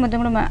మిడిల్ పార్ట్ మొత్తం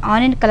కూడా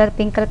onion colour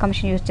pink colour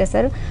combination use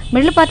చేస్తారు.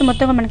 మిడిల్ పార్ట్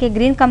మొత్తం కూడా మనకి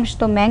గ్రీన్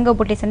కాంబినేషన్ తో మ్యాంగో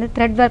బుటీస్ అనేది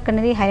థ్రెడ్ వర్క్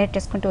అనేది హైలైట్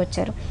చేసుకుంటూ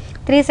వచ్చారు.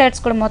 3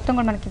 సైడ్స్ కూడా మొత్తం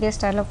కూడా మనకి ఇదే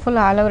స్టైల్లో ఫుల్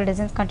ఆల్ ఓవర్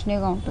డిజైన్స్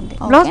కంటిన్యూగా ఉంటుంది.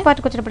 బ్లౌజ్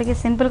పార్ట్కి వచ్చేటప్పటికి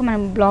సింపుల్ గా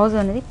మనం బ్లౌజ్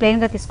అనేది ప్లెయిన్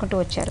గా తీసుకుంటూ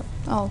వచ్చారు.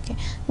 ఓకే,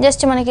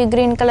 జస్ట్ మనకి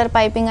గ్రీన్ కలర్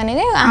పైపింగ్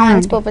అనేది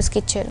హ్యాండ్స్ పర్పస్ కి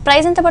ఇచ్చారు.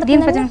 ప్రైస్ ఎంత పడుతుంది?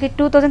 దీని ప్రజెంట్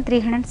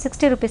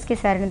 2360 రూపీస్ కి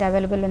సారీ అనేది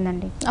అవైలబుల్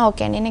ఉందండి.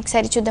 ఓకే అండి. నెక్స్ట్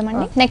సారీ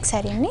చూద్దామండి. నెక్స్ట్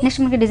సారీ అండి.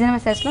 నెక్స్ట్ మనకి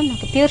డిజైనర్ సారీస్ లో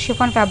మనకి ప్యూర్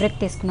షిఫాన్ ఫ్యాబ్రిక్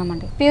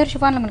తీసుకున్నామండి. ప్యూర్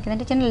షిఫాన్ లో మనకి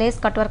ఏంటంటే చిన్న లేస్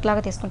కట్ వర్క్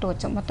లాగా తీసుకుంటూ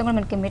వచ్చాం. మొత్తం కూడా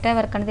మనకి మిఠాయి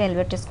వర్క్ అనేది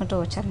ఎలివేట్ చేసుకుంటూ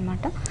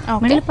వచ్చారనమాట.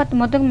 మిడిల్ పార్ట్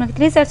మొత్తం మనకి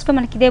 3 సైడ్స్ లో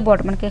మనకి ఇదే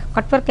బార్డర్ మనకి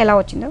కట్ వర్క్ ఎలా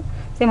వచ్చిందో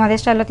సేమ్ అదే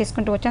స్టైల్లో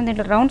తీసుకుంటూ వచ్చాం.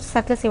 దీంట్లో రౌండ్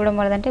సర్కిల్స్ ఇవ్వడం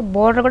వల్ల అంటే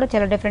బోర్డర్ కూడా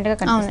చాలా డిఫరెంట్ గా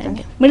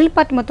కనిపిస్తుంది. మిడిల్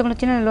పార్ట్ మొత్తం కూడా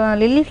చిన్న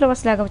లిల్లీ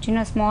ఫ్లవర్స్ లాగా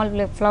చిన్న స్మాల్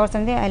ఫ్లవర్స్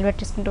అనేది ఎలివేట్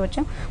చేసుకుంటూ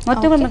వచ్చాం.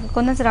 మొత్తం కూడా మనకి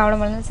కొందన్స్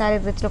రావడం వల్ల శారీ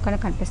రిచ్ లుక్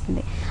అనేది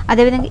కనిపిస్తుంది.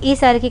 అదేవిధంగా ఈ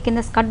శారీకి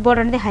కింద స్కర్ట్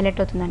బోర్డర్ అనేది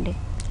హైలైట్ అవుతుందండి.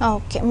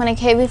 ఓకే,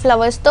 మనకి హెవీ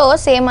ఫ్లవర్స్ తో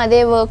సేమ్ అదే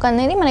వర్క్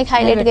అనేది మనకి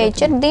హైలైట్ గా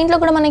ఇచ్చారు. దీంట్లో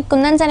కూడా మనకి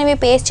కుందన్స్ అనేవి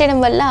పేస్ట్ చేయడం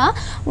వల్ల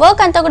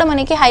వర్క్ అంతా కూడా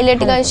మనకి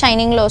హైలైట్ గా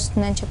షైనింగ్ లో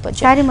వస్తుంది అని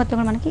చెప్పొచ్చు. శారీ మొత్తం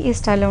కూడా మనకి ఈ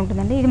స్టైల్లో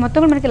ఉంటుందండి. ఇది మొత్తం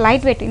కూడా మనకి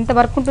లైట్ వెయిట్, ఇంత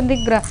వర్క్ ఉంటుంది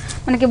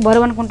మనకి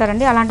బరువు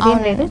అనుకుంటారండి, అలాంటి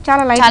ఏం లేదు.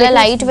 చాలా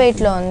లైట్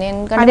వెయిట్ లో ఉంది.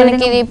 ఎందుకంటే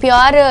మనకి ఇది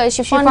ప్యూర్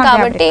షిఫాన్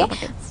కాబట్టి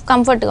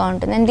కంఫర్ట్ గా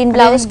ఉంటుంది. అండ్ దీని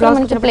బ్లౌజ్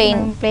మనకి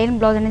ప్లెయిన్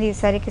బ్లౌజ్ అనేది ఈ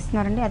సారీకి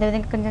ఇస్తున్నారండి.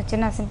 అదేవిధంగా కొంచెం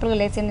చిన్న సింపుల్ గా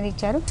లేస్ అనేది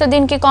ఇచ్చారు. సో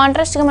దీనికి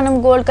కాంట్రాస్ట్ గా మనం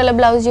గోల్డ్ కలర్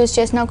బ్లౌజ్ యూస్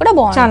చేసినా కూడా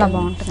చాలా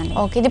బాగుంటుంది.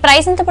 ఓకే, ఇది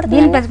ప్రైస్ ఎంత పడుతుంది?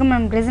 దీని ప్రైస్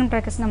మనం రీజన్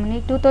ప్రకటిస్తున్నామని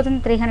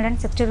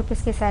 2360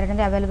 రూపీస్ కి సారీ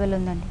అనేది అవైలబుల్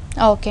ఉందండి.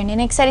 ఓకే అండి.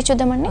 నెక్స్ట్ సారీ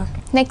చూద్దామండి.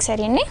 నెక్స్ట్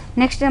సారీ అండి.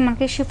 నెక్స్ట్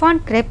మనకి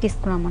షిఫాన్ క్రేప్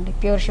తీసుకున్నామండి.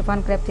 ప్యూర్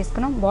షిఫాన్ క్రేప్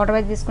తీసుకున్నాం. బార్డర్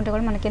వైజ్ తీసుకుంటే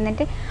కూడా మనకి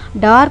ఏంటంటే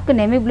డార్క్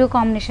నెమీ బ్లూ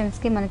కాంబినేషన్స్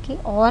కి మనకి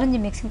ఆరెంజ్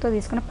మిక్సింగ్ తో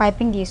తీసుకున్న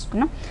పైపింగ్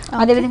తీసుకున్నాం.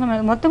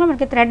 అదేవిధంగా మొత్తం కూడా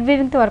మనకి థ్రెడ్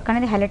వీవింగ్ తో వర్క్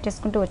అనేది హైలైట్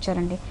చేసుకుంటూ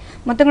వచ్చారండి.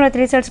 మొత్తం కూడా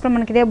 3 సైడ్స్ కూడా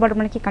మనకి ఇదే బార్డర్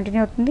మనకి కంటిన్యూ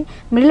అవుతుంది.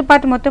 మిడిల్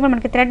పార్ట్ మొత్తం కూడా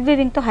మనకి థ్రెడ్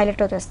వీవింగ్ తో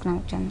హైలైట్ అవుతున్నాం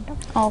వచ్చానమాట.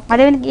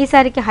 అదేవిధంగా ఈ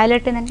సారీకి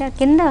హైలైట్ ఏంటంటే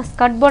కింద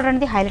స్కర్ట్ బార్డర్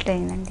అనేది హైలైట్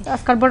అయిందండి. ఆ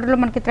స్కర్ట్ బార్డర్ లో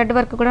మనకి థ్రెడ్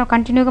వర్క్ కూడా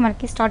కంటిన్యూగా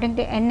మనకి స్టార్టింగ్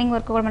టు ఎండింగ్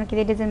వరకు కూడా మనకి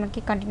ఇదే డిజైన్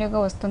మనకి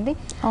కంటిన్యూగా వస్తుంది.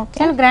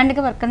 చాలా గ్రాండ్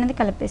గా వర్క్ అనేది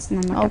కలిపేస్తుంది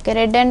అన్నమాట. ఓకే,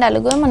 రెడ్ అండ్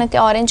అలుగు మనకి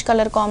ఆరెంజ్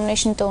కలర్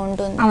కాంబినేషన్ తో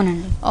ఉంటుంది.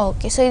 అవునండి.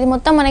 ఓకే, సో ఇది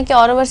మొత్తం మనకి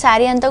ఆల్ ఓవర్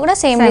సారీ అంతా కూడా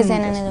సేమ్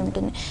డిజైన్ అనేది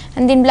ఉంటుంది.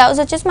 అండ్ దీని బ్లౌజ్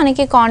వచ్చేసి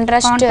మనకి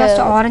కాంట్రాస్ట్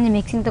ఆరెంజ్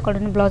మిక్సింగ్ తో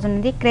కూడా బ్లౌజ్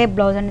అనేది క్రేప్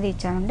బ్లౌజ్ అనేది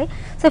ఇచ్చారండి.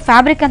 సో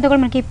ఫ్యాబ్రిక్ అంతా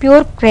కూడా మనకి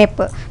ప్యూర్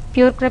క్రేప్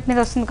ప్యూర్ క్రేప్ మీద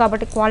వస్తుంది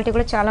కాబట్టి క్వాలిటీ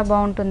కూడా చాలా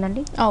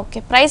బాగుంటుందండి. ఓకే,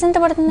 ప్రైస్ ఎంత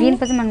పడుతుంది?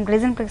 దీనిపై మనం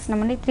రీజన్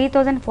ఇస్తున్నామండి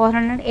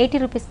 3480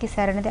 రూపీస్కి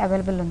సారీ అనేది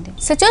అవైలబుల్ ఉంది.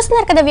 సో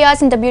చూస్తున్నారు కదా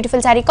వ్యూవర్స్, ఇంత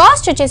బ్యూటిఫుల్ సారీ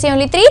కాస్ట్ వచ్చేసి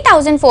ఓన్లీ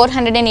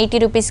 3480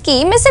 రూపీస్కి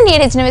మిస్ ఇండియా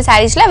రీజనబుల్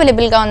సారీస్లో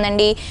అవైలబుల్గా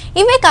ఉందండి.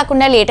 ఇవే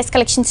కాకుండా లేటెస్ట్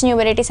కలెక్షన్స్, న్యూ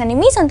వెరైటీస్ అన్ని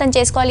మీ సొంతం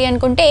చేసుకోవాలి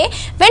అనుకుంటే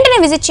వెంటనే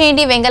విజిట్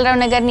చేయండి వెంగళరావు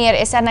నగర్ నియర్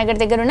ఎస్ఆర్ నగర్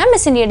దగ్గర ఉన్న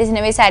మిస్ ఇండియా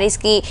రీజనబుల్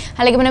సారీస్కి.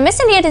 అలాగే మన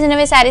మిస్ ఇండియా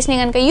రీజనబుల్ సారీస్ని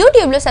కనుక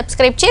యూట్యూబ్లో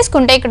సబ్స్క్రైబ్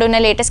చేసుకుంటే ఇక్కడ ఉన్న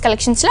లేటెస్ట్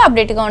కలెక్షన్స్లో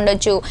అప్డేట్గా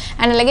ఉండొచ్చు.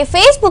 అండ్ అలాగే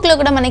ఫేస్బుక్లో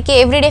కూడా మనకి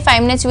ఎవ్రీడే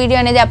 5 minutes వీడియో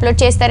అనేది అప్లోడ్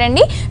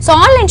చేస్తారండి. సో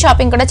ఆన్లైన్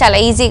షాపింగ్ కూడా చాలా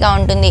ఈజీగా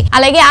ఉంటుంది.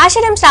 అలాగే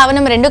ఆషాఢం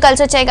శ్రావణం రెండు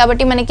కలిసి వచ్చాయి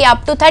కాబట్టి మనకి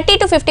అప్ టు 30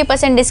 to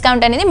 50%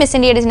 డిస్కౌంట్ అనేది మిస్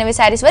ఇండియా డిజైనర్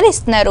సారీస్ వారు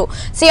ఇస్తున్నారు.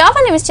 సో ఈ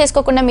ఆఫర్ని మిస్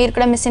చేసుకోకుండా మీరు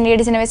కూడా మిస్ ఇండియా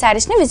డిజైనర్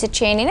సారీస్ని విజిట్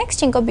చేయండి.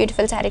 నెక్స్ట్ ఇంకో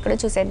బ్యూటిఫుల్ సారీ కూడా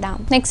చూసేద్దాం.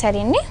 నెక్స్ట్ సారీ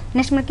అండి.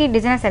 నెక్స్ట్ మనకి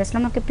డిజైనర్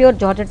సారీస్లో మనకి ప్యూర్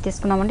జార్జెట్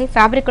తీసుకున్నామండి.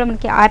 ఫ్యాబ్రిక్ కూడా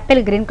మనకి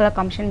apple green colour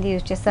combination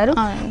use చేస్తారు.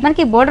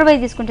 మనకి బోర్డర్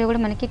వైజ్ తీసుకుంటే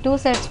కూడా మనకి 2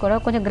 sides కూడా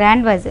కొంచెం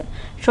గ్రాండ్ వైజ్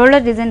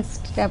షోల్డర్ డిజైన్స్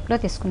టైప్లో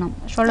తీసుకున్నాం.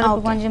 షోల్డర్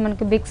కొంచెం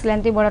మనకి బిగ్స్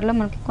లెంత్ బోర్డర్లో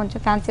మనకి కొంచెం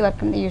ఫ్యాన్సీ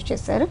వర్క్ అనేది యూజ్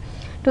చేస్తారు.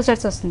 2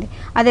 sides వస్తుంది.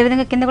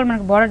 అదేవిధంగా కింద కూడా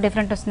మనకి బార్డర్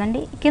డిఫరెంట్ వస్తుందండి.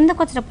 కిందకి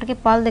వచ్చేటప్పటికి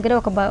పాల దగ్గర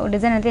ఒక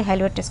డిజైన్ అనేది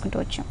హైలైట్ చేసుకుంటూ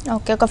వచ్చాం.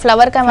 ఓకే, ఒక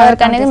ఫ్లవర్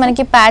వర్క్ అనేది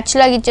మనకి ప్యాచ్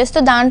లాగా ఇచ్చేస్తూ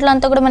దాంట్లో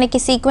అంతా కూడా మనకి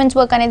సీక్వెన్స్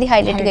వర్క్ అనేది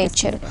హైలైట్ గా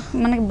ఇచ్చారు.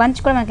 మనకి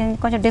బంచ్ కూడా మనకి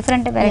కొంచెం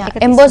డిఫరెంట్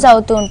వెరైటీ ఎంబోజ్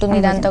అవుతూ ఉంటుంది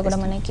ఇదంతా కూడా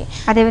మనకి.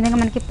 అదేవిధంగా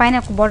మనకి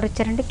పైన ఒక బార్డర్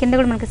ఇచ్చారంటే కింద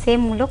కూడా మనకి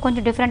సేమ్ లో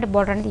కొంచెం డిఫరెంట్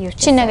బార్డర్ అనేది యూజ్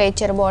చిన్నగా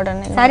ఇచ్చారు బార్డర్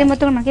అనేది. సారీ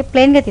మొత్తం మనకి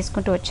ప్లెయిన్ గా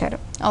తీసుకుంటూ వచ్చారు.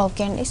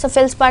 ఓకే అండి. సో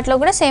ఫిల్స్ పార్ట్ లో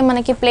కూడా సేమ్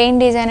మనకి ప్లెయిన్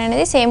డిజైన్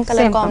అనేది సేమ్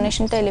కలర్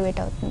కాంబినేషన్ తో ఎలివేట్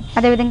అవుతుంది.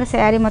 అదేవిధంగా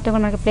సారీ మొత్తం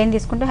కూడా మనకి ప్లెయిన్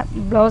తీసుకుంటే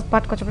బ్లౌజ్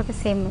పార్ట్ వచ్చేటప్పటికి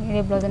సేమ్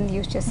ఇదే బ్లౌజ్ అనేది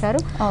యూజ్ చేస్తారు.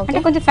 అంటే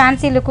కొంచెం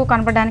ఫ్యాన్సీ లుక్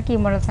కనపడడానికి ఈ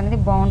మోడల్స్ అనేది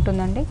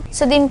బాగుంటుందండి.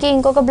 సో దీనికి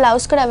ఇంకొక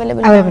బ్లౌజ్ కూడా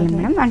అవైలబుల్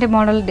మేడం. అంటే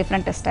మోడల్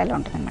డిఫరెంట్ స్టైల్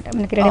ఉంటుంది అనమాట.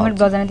 మనకి రెడీమేడ్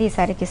బ్లౌజ్ అనేది ఈ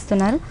సారీకి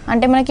ఇస్తున్నారు.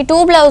 అంటే మనకి 2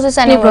 blouses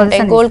అనేవి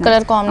ఉంటాయి గోల్డ్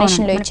కలర్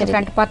కాంబినేషన్ లో ఇచ్చారు.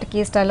 ఫ్రంట్ పార్ట్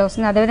కి స్టైల్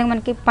వస్తుంది. అదేవిధంగా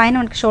మనకి పైన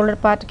మనకి షోల్డర్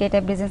పార్ట్ కి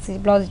టైప్ డిజైన్స్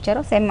బ్లౌజ్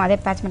ఇచ్చారు. సేమ్ అదే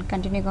ప్యాచ్ మనకి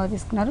కంటిన్యూగా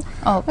తీసుకున్నారు.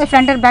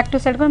 Front and back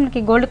to side కూడా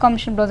మనకి గోల్డ్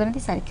కాంబినేషన్ బ్లౌజ్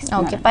అనేది సారీకి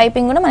ఇస్తున్నారు. ఓకే,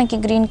 పైపింగ్ కూడా మనకి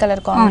గ్రీన్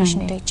కలర్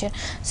కాంబినేషన్ తో ఇచ్చారు.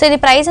 సో ఇది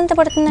ప్రైస్ ఎంత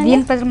పడుతుంది?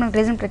 దీని ప్రైస్ మనకి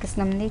రీజన్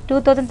ప్రకటిస్తున్నామండి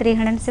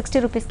 2360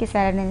 రూపీస్కి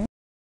సారీ అనేది.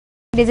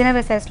 డిజైనర్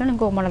సారీస్లో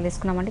ఇంకో మోడల్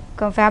తీసుకున్నామండి.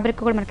 ఫ్యాబ్రిక్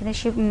కూడా మనకి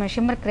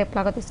షిమ్మర్ క్రేప్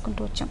లాగా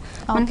తీసుకుంటూ వచ్చాం.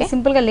 మనకి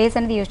సింపుల్ గా లేస్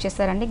అనేది యూజ్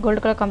చేస్తారండి.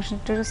 Gold colour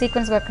combination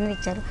sequence work అనేది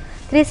ఇచ్చారు.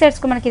 3 sides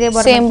కు మనకి ఇదే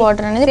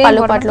బార్డర్ అనేది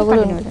పళ్ళు పాటలో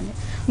కూడా ఉంటుంది.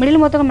 మిడిల్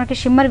మొత్తం మనకి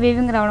షిమ్మర్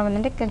వీవింగ్ రావడం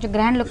అంటే కొంచెం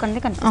గ్రాండ్ లుక్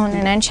అనేది కనిపిస్తుంది.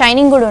 అండ్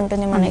షైనింగ్ కూడా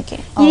ఉంటుంది మనకి.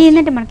 ఇది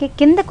ఏంటంటే మనకి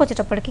కిందకి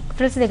వచ్చేటప్పటికి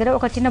ఫ్రిల్స్ దగ్గర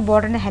ఒక చిన్న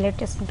బార్డర్ ని హైలైట్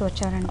చేసుకుంటూ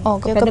వచ్చారండి.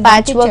 ఒక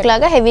ప్యాచ్ వర్క్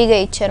లాగా హెవీగా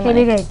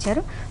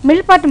ఇచ్చారు.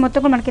 మిడిల్ పార్ట్ మొత్తం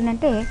కూడా మనకి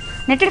ఏంటంటే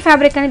నెట్టెడ్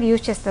ఫ్యాబ్రిక్ అనేది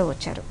యూజ్ చేస్తూ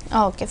వచ్చారు.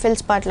 ఓకే,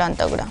 ఫిల్స్ పార్ట్ లో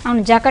అంతా కూడా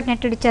అవును జాకెట్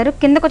నెట్టెడ్ ఇచ్చారు.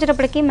 కిందకి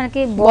వచ్చేటప్పటికి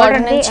మనకి బార్డర్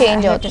అనేది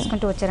చేంజ్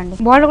చేసుకుంటూ వచ్చారండి.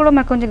 బార్డర్ కూడా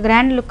మనకి కొంచెం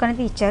గ్రాండ్ లుక్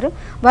అనేది ఇచ్చారు.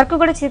 వర్క్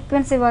కూడా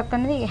సీక్వెన్స్ వర్క్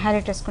అనేది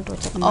హైలైట్ చేసుకుంటూ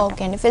వచ్చారు.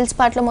 ఓకే అండి. ఫిల్స్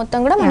పార్ట్ లో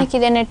మొత్తం కూడా మనకి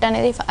ఇదే నెట్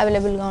అనేది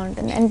అవైలబుల్ గా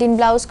ఉంటుంది. అండ్ దీని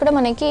బ్లౌజ్ కూడా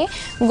మనకి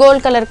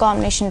గోల్డ్ కలర్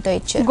కాంబినేషన్ తో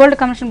ఇచ్చారు. గోల్డ్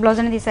కాంబినేషన్ బ్లౌజ్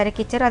అనేది ఈ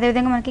సారీకి ఇచ్చారు. అదే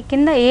విధంగా మనకి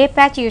కింద ఏ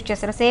ప్యాచ్ యూజ్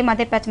చేస్తారో సేమ్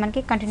అదే ప్యాచ్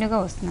మనకి కంటిన్యూగా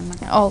వస్తుంది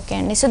అన్నమాట. ఓకే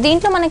అండి. సో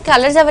దీంట్లో మనకి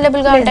కలర్స్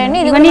అవైలబుల్ గా ఉంటాయండి.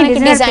 ఇది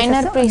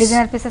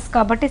డిజైనర్ పీసెస్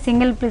కాబట్టి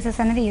సింగిల్ పీసెస్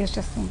అనేది యూజ్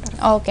చేస్తూ ఉంటారు.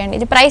 ఓకే అండి.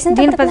 ఇది ప్రైస్ ఎంత?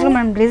 దీని ప్రైస్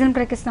మనం రీజన్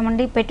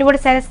ప్రకటిస్తామండి. పెట్టుబడి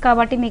సారీస్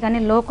కాబట్టి మీకు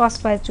అన్ని లో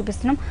కాస్ట్ ప్రైస్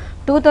చూపిస్తున్నాం.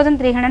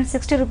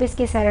 2360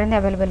 రూపీస్కి సారీ అనేది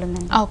అవైలబుల్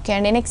ఉందండి. ఓకే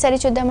అండి. నెక్స్ట్ సారీ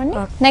చూద్దామండి.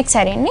 నెక్స్ట్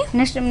సారీ అండి.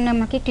 నెక్స్ట్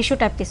మనకి టిష్యూ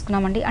టైప్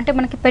తీసుకున్నామండి. అంటే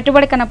మనకి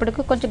పెట్టుబడి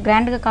కన్నప్పటికీ కొంచెం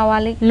గ్రాండ్ గా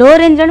కావాలి, లో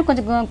రేంజ్ లో కొంచెం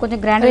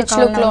గ్రాండ్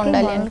గా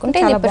ఉండాలి అనుకుంటే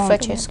ఇది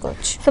ప్రిఫర్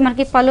చేసుకోవచ్చు. సో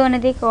మనకి పళ్ళు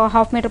అనేది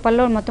 1/2 మీటర్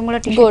పళ్ళు మొత్తం కూడా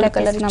టిష్యూ టైప్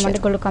తీసుకున్నామండి.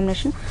 గోల్డ్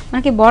కాంబినేషన్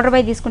మనకి బార్డర్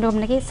బై తీసుకుంటే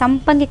మనకి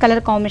సంపంగి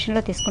కలర్ కాంబినేషన్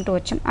లో తీసుకుంటూ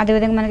వచ్చాం. అదే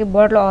విధంగా మనకి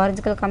బార్డర్ లో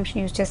ఆరెంజ్ కలర్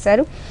కాంబినేషన్ యూజ్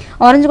చేస్తారు.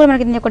 ఆరెంజ్ కూడా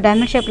మనకి ఒక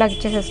డైమండ్ షేప్ లాగా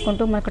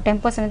ఇచ్చేసేసుకుంటూ మనకి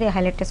టెంపోస్ అనేది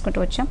హైలైట్ చేసుకుంటూ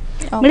వచ్చాం.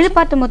 మిడిల్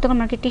పార్ట్ మొత్తం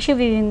మనకి టిష్యూ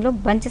వీవింగ్ లో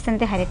బంచెస్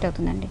అనేది హైలైట్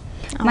అవుతుందండి.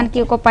 మనకి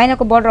ఒక పైన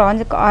ఒక బార్డర్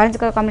ఆరెంజ్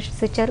కలర్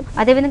కాంబినేషన్స్ ఇచ్చారు.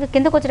 అదే విధంగా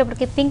కిందకి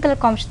వచ్చేటప్పటికి పింక్ కలర్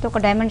కాంబినేషన్ తో ఒక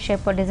డైమండ్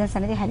షేప్ డిజైన్స్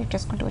అనేది హైలైట్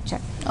చేసుకుంటూ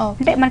వచ్చారు.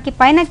 అంటే మనకి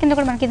పైన కింద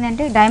కూడా మనకి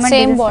ఏంటంటే డైమండ్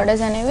సేమ్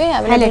బోర్డర్స్ అనేవి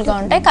అవైలబుల్ గా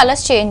ఉంటాయి.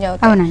 కలర్స్ చేంజ్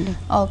అవుతాయి. అవునండి.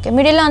 ఓకే,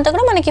 మిడిల్ లో అంతా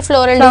కూడా మనకి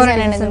ఫ్లోరల్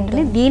డిజైన్ అనేది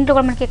ఉంటుంది. దీంట్లో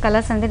కూడా మనకి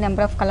కలర్స్ అనేది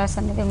నెంబర్ ఆఫ్ కలర్స్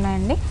అనేది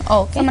ఉన్నాయండి.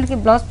 ఓకే, మనకి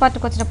బ్లౌజ్ పార్ట్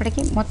కి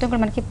వచ్చేటప్పటికి మొత్తం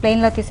కూడా మనకి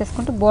ప్లెయిన్ లో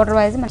తీసేసుకుంటూ బోర్డర్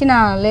వైజ్ చిన్న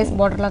లేస్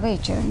బోర్డర్ లాగా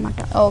ఇచ్చారు అనమాట.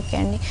 ఓకే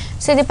అండి.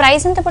 సో ఇది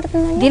ప్రైస్ ఎంత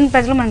పడుతుంది? దీని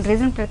ప్రైస్ లో మనం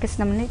రీజన్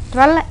ప్రకటిస్తున్నామండి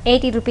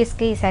 1280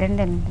 రూపీస్కి సారీ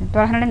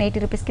 1280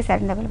 రూపీస్కి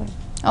సారీ అవైలబుల్.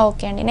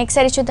 ఓకే అండి. నెక్స్ట్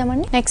సారీ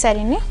చూద్దామండి. నెక్స్ట్ సారీ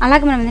అండి.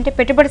 అలాగే మనం ఏంటంటే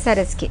పెట్టుబడి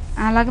సారీస్కి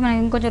అలాగే మనం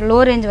ఇంకొంచెం లో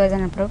రేంజ్ వైజ్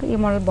అన్నప్పుడు ఈ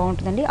మోడల్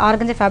బాగుంటుందండి.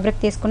 ఆర్గంజా ఫ్యాబ్రిక్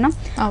తీసుకున్నాం.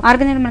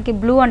 ఆర్గంజా మనకి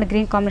బ్లూ అండ్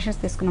గ్రీన్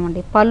కాంబినేషన్స్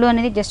తీసుకున్నామండి. పళ్ళు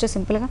అనేది జస్ట్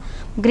సింపుల్గా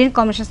గ్రీన్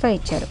కాంబినేషన్స్తో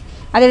ఇచ్చారు.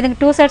 అదేవిధంగా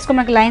 2 sides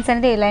మనకి లైన్స్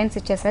అనేది లైన్స్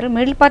ఇచ్చేసారు.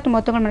 మిడిల్ పార్ట్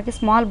మొత్తం కూడా మనకి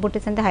స్మాల్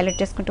బుటీస్ అనేది హైలైట్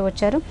చేసుకుంటూ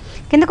వచ్చారు.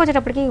 కిందకి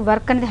వచ్చేటప్పటికి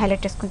వర్క్ అనేది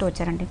హైలైట్ చేసుకుంటూ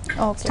వచ్చారండి.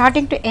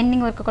 స్టార్టింగ్ టు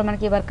ఎండింగ్ వరకు కూడా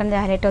మనకి వర్క్ అనేది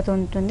హైలైట్ అవుతూ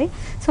ఉంటుంది.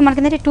 సో మనకి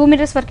ఏంటంటే 2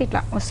 meters వరకు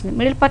ఇట్లా వస్తుంది.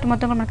 మిడిల్ పార్ట్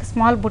మొత్తం కూడా మనకి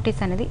స్మాల్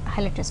బుటీస్ అనేది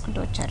హైలైట్ చేసుకుంటూ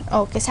వచ్చారు.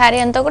 ఓకే, సారీ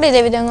అంతా కూడా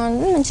ఇదే విధంగా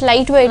ఉంది. మంచి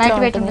లైట్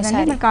వెయిట్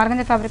ఉంటుందండి. మనకి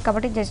ఆర్గంజా ఫ్యాబ్రిక్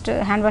కాబట్టి జస్ట్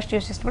హ్యాండ్ వాష్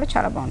యూస్ చేస్తే కూడా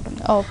చాలా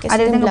బాగుంటుంది.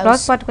 అదేవిధంగా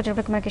బ్లౌజ్ పార్ట్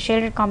వచ్చేటప్పటికి మనకి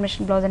షేడెడ్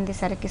కాంబినేషన్ బ్లౌజ్ అనేది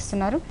సారీకి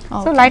ఇస్తున్నారు.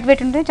 సో లైట్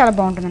వెయిట్ ఉంటుంది, చాలా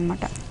బాగుంటుంది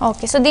అనమాట.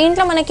 ఓకే, సో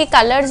దీంట్లో మనకి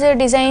కలర్స్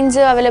డిజైన్స్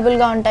అవైలబుల్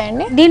గా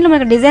ఉంటాయండి? దీంట్లో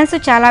మనకి డిజైన్స్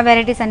చాలా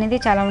వెరైటీస్ అనేది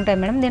చాలా ఉంటాయి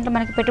మేడం. దీంట్లో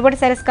మనకి పెట్టుబడి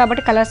సారీస్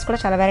కాబట్టి కలర్స్ కూడా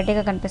చాలా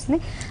వెరైటీగా కనిపిస్తుంది.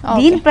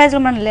 దీని ప్రైస్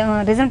లో మనం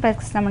రీజనబుల్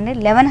ప్రైస్ ఇస్తామండి.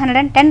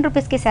 1110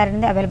 రూపీస్ కి సారీ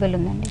అనేది అవైలబుల్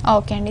ఉందండి.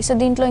 ఓకే అండి. సో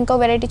దీంట్లో ఇంకో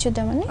వెరైటీ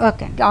చూద్దామండి.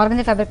 ఓకే అండి.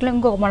 ఆరెంజ్ ఫ్యాబ్రిక్ లో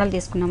ఇంకొక మోడల్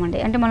తీసుకున్నామండి.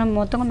 అంటే మనం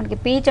మొత్తం మనకి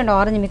పీచ్ అండ్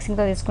ఆరెంజ్ మిక్సింగ్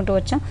తో తీసుకుంటూ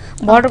వచ్చాం.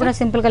 బార్డర్ కూడా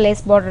సింపుల్ గా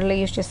లేస్ బార్డర్ లో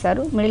యూస్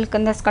చేస్తారు. మిడిల్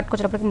కింద స్కర్ట్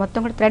వచ్చేటప్పటికి మొత్తం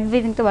కూడా థ్రెడ్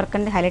వీవింగ్ తో వర్క్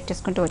అనేది హైలైట్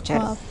చేసుకుంటూ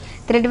వచ్చారు.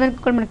 థ్రెడ్ వర్క్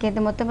కూడా మనకి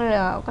మొత్తం కూడా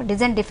ఒక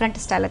డిజైన్ డిఫరెంట్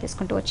స్టైల్ లో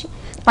తీసుకుంటూ వచ్చి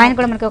పైన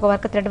కూడా మనకి ఒక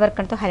వర్క్ థ్రెడ్ వర్క్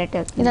అంతా హైలైట్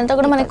అవుతుంది. ఇదంతా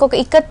కూడా మనకి ఒక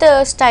ఇకత్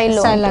స్టైల్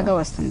లాగా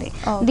వస్తుంది.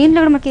 దీంట్లో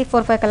కూడా మనకి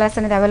 4-5 కలర్స్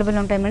అనేది అవైలబుల్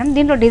ఉంటాయి మేడం.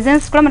 దీంట్లో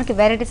డిజైన్స్ కూడా మనకి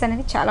వెరైటీస్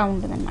అనేది చాలా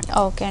ఉంటుంది అనమాట.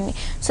 ఓకే అండి.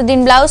 సో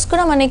దీని బ్లౌజ్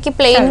కూడా మనకి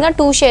ప్లెయిన్ గా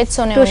 2 షేడ్స్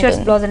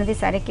బ్లౌజ్ అనేది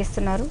సారీకి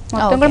ఇస్తున్నారు.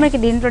 మొత్తం కూడా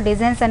మనకి దీంట్లో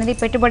డిజైన్స్ అనేది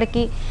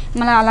పెట్టుబడికి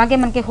మన అలాగే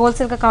మనకి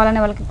హోల్సేల్ గా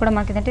కావాలనే వాళ్ళకి కూడా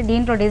మనకి ఏంటంటే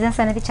దీంట్లో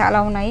డిజైన్స్ అనేది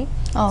చాలా ఉన్నాయి.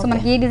 సో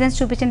మనకి ఈ డిజైన్స్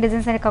చూపించిన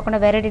డిజైన్స్ అనేది కాకుండా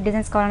వెరైటీ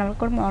డిజైన్స్ కావాలనే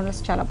వాళ్ళకి కూడా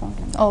మోడల్స్ చాలా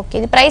బాగుంటుంది. ఓకే.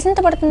 ఇది ప్రైస్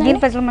ఎంత పడుతుంది? దీని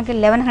ప్రైస్ మనకి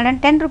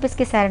 1110 రూపీస్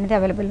కి సారీ అనేది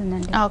అవైలబుల్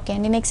ఉందండి. ఓకే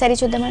అండి. నెక్స్ట్ సారీ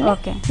చూద్దామండి.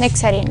 ఓకే.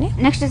 నెక్స్ట్ సారీ అండి.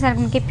 నెక్స్ట్ సారీ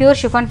మనకి ప్యూర్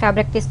షిఫాన్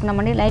ఫ్యాబ్రిక్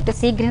తీసుకున్నామండి. Light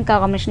sea green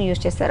combination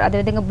use చేస్తారు.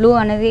 అదేవిధంగా బ్లూ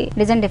అనేది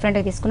డిజైన్ డిఫరెంట్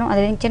గా తీసుకున్నాం.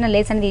 అదేవిధంగా చిన్న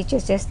లేస్ అనేది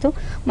యూస్ చేస్తూ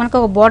మనకు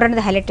ఒక బార్డర్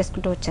అనేది హైలైట్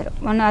చేసుకుంటూ వచ్చారు.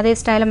 మనం అదే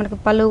స్టైల్ మనకి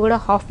పళ్ళు కూడా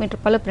 1/2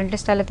 మీటర్ పళ్ళు ప్రింట్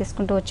స్టైల్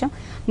తీసుకుంటూ వచ్చాం.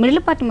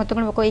 మిడిల్ పార్ట్ మొత్తం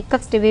కూడా ఒక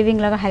ఇక్కత్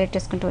వీవింగ్ లాగా హైలైట్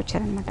చేసుకుంటూ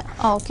వచ్చారు అనమాట.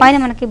 పైన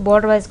మనకి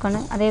బార్డర్ వైజ్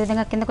కొని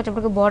అదేవిధంగా కిందకి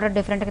వచ్చేప్పటికి బార్డర్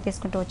డిఫరెంట్ గా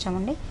తీసుకుంటూ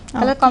వచ్చామండి.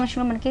 కలర్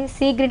కాంబినేషన్ మనకి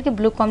సీ గ్రీన్ కి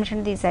బ్లూ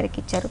కాంబినేషన్ ఈ సారీకి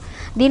ఇచ్చారు.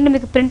 దీంట్లో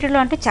మీకు ప్రింటెడ్ లో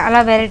అంటే చాలా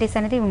వెరైటీస్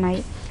అనేది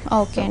ఉన్నాయి.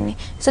 ఓకే అండి.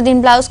 సో దీని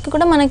బ్లౌజ్ కి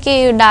కూడా మనకి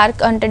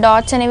డార్క్ అంటే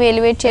డాట్స్ అనేవి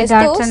ఎలివేట్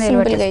చేస్తూ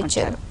సింపుల్ గా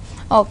ఇచ్చారు.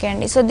 ఓకే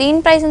అండి. సో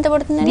దీని ప్రైస్ ఎంత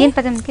పడుతుంది? దీని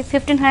ప్రైస్ మనకి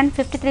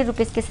 1553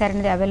 రూపీస్ కి సారీ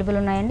అనేది అవైలబుల్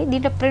ఉన్నాయండి.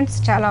 దీంట్లో ప్రింట్స్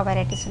చాలా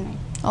వెరైటీస్ ఉన్నాయి.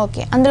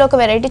 ఓకే. అందులో ఒక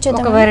వెరైటీ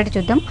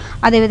చూద్దాం.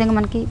 అదే విధంగా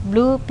మనకి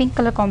బ్లూ పింక్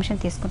కలర్ కాంబినేషన్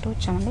తీసుకుంటూ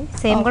వచ్చామండి.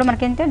 సేమ్ కూడా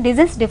మనకి ఏంటంటే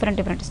designs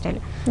different style.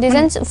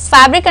 Designs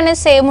fabric అనేది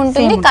సేమ్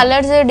ఉంటుంది,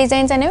 కలర్స్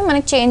డిజైన్స్ అనేవి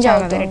మనకి చేంజ్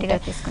అవుతాయి. వెరైటీగా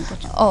తీసుకుంటూ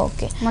వచ్చాం.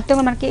 ఓకే. మొత్తం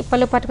మనకి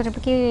పళ్ళు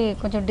పట్టుకునేప్పటికి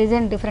కొంచెం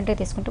డిజైన్ డిఫరెంట్ గా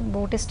తీసుకుంటూ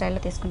బూటీ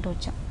స్టైల్లో తీసుకుంటూ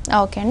వచ్చాం.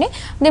 ఓకే అండి.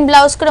 దీని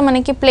బ్లౌజ్ కూడా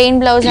మనకి ప్లెయిన్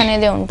బ్లౌజ్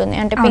అనేది ఉంటుంది.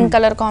 అంటే పింక్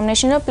కలర్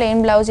కాంబినేషన్ లో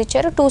ప్లెయిన్ బ్లౌజ్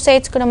ఇచ్చారు. 2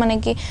 సైడ్స్ కూడా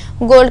మనకి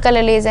గోల్డ్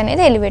కలర్ లేస్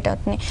అనేది ఎలివేట్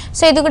అవుతుంది.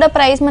 సో ఇది కూడా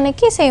ప్రైస్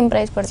మనకి సేమ్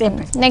ప్రైస్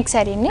పడుతుంది. నెక్స్ట్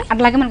సారీ అండి.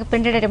 అట్లాగే మనకి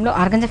ప్రింటెడ్ ఐటెంలో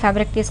ఆర్గంజా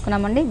ఫ్యాబ్రిక్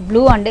తీసుకున్నామండి.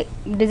 బ్లూ అండి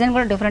డిజైన్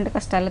కూడా డిఫరెంట్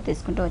గా స్టైల్లో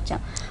తీసుకుంటూ వచ్చాం.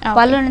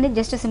 పళ్ళు అనేది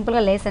జస్ట్ సింపుల్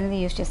గా లేస్ అనేది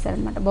యూస్ చేస్తారు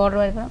అనమాట.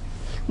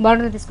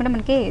 బార్డర్ తీసుకుంటే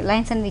మనకి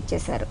లైన్స్ అనేది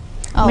ఇచ్చేసారు.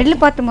 మిడిల్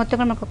పార్ట్ మొత్తం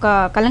కూడా మనకు ఒక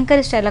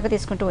కలంకరీ స్టైల్ లాగా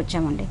తీసుకుంటూ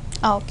వచ్చామండి.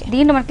 ఓకే.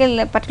 దీంట్లో మనకి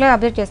పర్టికులర్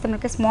అబ్జర్వ్ చేస్తే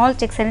మనకి స్మాల్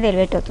చెక్స్ అనేది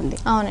ఎలివేట్ అవుతుంది.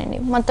 అవునండి.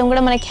 మొత్తం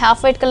కూడా మనకి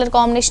హాఫ్ వైట్ కలర్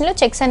కాంబినేషన్ లో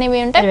చెక్స్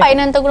అనేవి ఉంటాయి.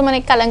 పైన అంతా కూడా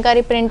మనకి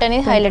కలంకారీ ప్రింట్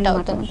అనేది హైలైట్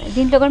అవుతుంది.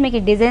 దీంట్లో కూడా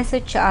మీకు డిజైన్స్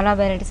చాలా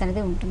వెరైటీస్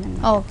అనేది ఉంటుంది.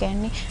 ఓకే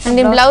అండి.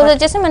 అండ్ బ్లౌజ్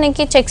వచ్చేసి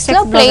మనకి చెక్స్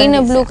లో ప్లెయిన్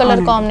బ్లూ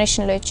కలర్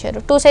కాంబినేషన్ లో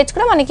ఇచ్చారు. 2 సైడ్స్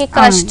కూడా మనకి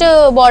క్రస్ట్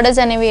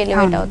బార్డర్స్ అనేవి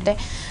ఎలివేట్ అవుతాయి.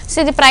 సో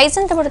ఇది ప్రైస్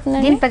ఎంత పడుతుంది?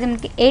 దీని ప్రైస్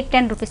మనకి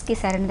 810 రూపీస్ కి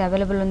సారీ అనేది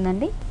అవైలబుల్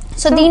ఉందండి.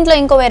 సో దీంట్లో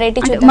ఇంకో వెరైటీ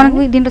చూద్దాం.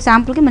 మనకి దీంట్లో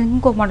శాంపుల్ కి మనకి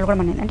ఇంకో మోడల్ కూడా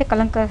మనకి అంటే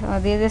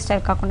అదే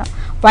స్టైల్ కాకుండా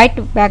వైట్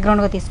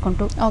బ్యాక్గ్రౌండ్ గా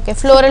తీసుకుంటూ ఓకే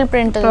ఫ్లోరల్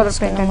ప్రింట్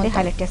అనేది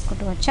హైలైట్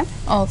చేసుకుంటూ వచ్చాం.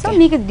 సో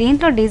మీకు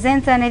దీంట్లో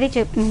డిజైన్స్ అనేది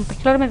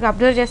పర్టికులర్ మీకు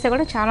అబ్జర్వ్ చేస్తే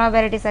కూడా చాలా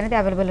వెరైటీస్ అనేది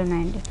అవైలబుల్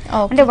ఉన్నాయండి.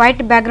 అంటే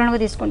వైట్ బ్యాక్గ్రౌండ్ గా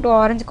తీసుకుంటూ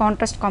ఆరెంజ్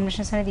కాంట్రాస్ట్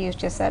కాంబినేషన్స్ అనేది యూస్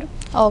చేస్తారు.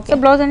 సో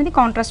బ్లౌజ్ అనేది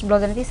కాంట్రాస్ట్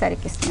బ్లౌజ్ అనేది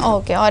సారీకి ఇస్తుంది.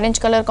 ఓకే.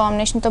 ఆరెంజ్ కలర్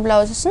కాంబినేషన్ తో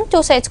బ్లౌజ్ వస్తుంది.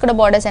 2 సైడ్స్ కూడా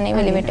బార్డర్స్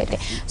అనేవి ఎలివేట్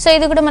అవుతాయి. సో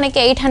ఇది కూడా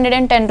మనకి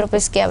 810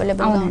 రూపీస్ కి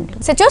అవైలబుల్ గా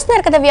ఉంటుంది. సో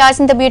చూస్తున్నారు కదా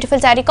వ్యూవర్స్, ఇంత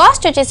బ్యూటిఫుల్ సారీ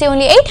కాస్ట్ వచ్చేసి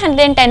ఓన్లీ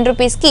 810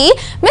 రూపీస్ కి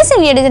మిస్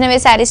ఇండియా డిజైన్ అవే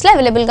సారీస్ లో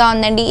అవైలబుల్ గా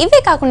ఉందండి. ఇవే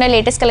కాకుండా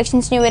లేటెస్ట్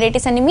కలెక్షన్స్, న్యూ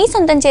వెరైటీస్ అన్ని మీ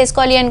సొంతం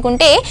చేసుకోవాలి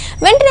అనుకుంటే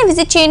వెంటనే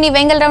విజిట్ చేయండి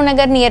వెంగళరావు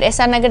నగర్ నియర్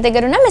ఎస్ఆర్ నగర్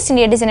దగ్గర ఉన్న మిస్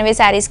ఇండియా డిజైన్ అవే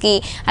సారీస్ కి.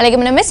 అలాగే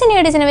మన మిస్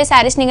ఇండియా డిజైన్ అవే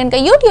సారీస్ ని కనుక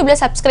యూట్యూబ్ లో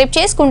సబ్స్క్రైబ్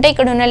చేసుకుంటే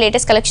ఇక్కడ ఉన్న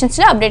లేటెస్ట్ కలెక్షన్స్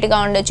లో అప్డేట్ గా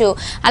ఉండొచ్చు.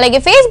 అలాగే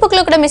ఫేస్బుక్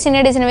లో కూడా మిస్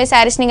ఇండియా డిజైన్ అవే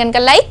సారీస్ ని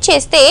కనుక లైక్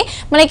చేస్తే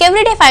మనకి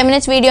ఎవ్రీడే 5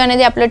 minutes వీడియో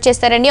అనేది అప్లోడ్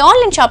చేస్తారండి.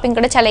 ఆన్లైన్ షాపింగ్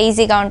కూడా చాలా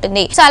ఈజీగా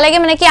ఉంటుంది. సో అలాగే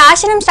మనకి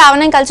ఆషాఢం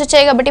శ్రావణం కలిసి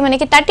వచ్చాయి కాబట్టి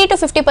మనకి 30 to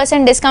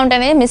 50% డిస్కౌంట్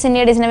అనేది మిస్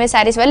ఇండియా డిజైన్ అవే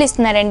సారీస్ వాళ్ళు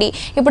ఇస్తున్నారండి.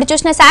 ఇప్పుడు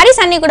చూసిన సారీస్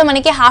అన్ని కూడా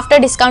మనకి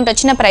ఆఫ్టర్ డిస్కౌంట్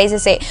వచ్చిన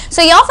ప్రైజెసే. సో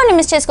ఈ ఆఫర్ ని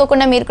మిస్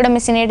చేసుకోకుండా మీరు కూడా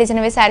మిస్ ఇండియా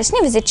డిజైన్ అవే సారీస్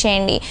ని విజిట్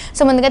చేయండి.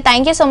 సో ముందుగా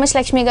thank you so much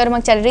Lakshmi గారు,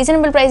 మాకు చాలా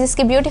రీజనబుల్ ప్రైజెస్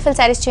కి beautiful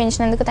saris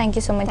చేయించినందుకు thank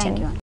you so much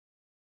అండి.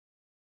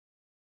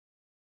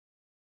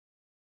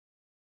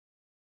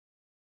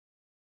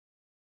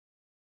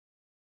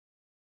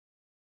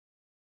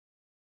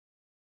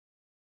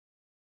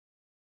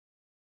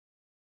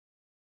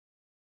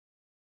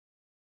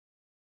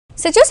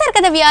 సో చూసారు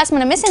కదా వ్యూవర్స్,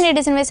 మన మిస్ ఇండియా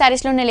డిజైన్ వే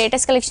సారీస్ లో ఉన్న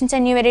latest collections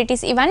and new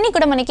varieties ఇవన్నీ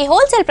కూడా మనకి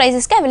హోల్సేల్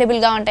ప్రైసెస్ కి అవైలబుల్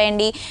గా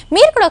ఉంటాయండి.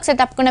 మీరు కూడా ఒకసారి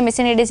తప్పకుండా మిస్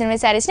ఇండియా డిజైన్ వే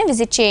సారీస్ ని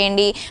విజిట్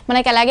చేయండి.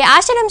 మనకి అలాగే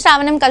ఆషాఢం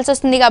శ్రావణం కలిసి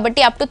వస్తుంది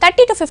కాబట్టి అప్ టు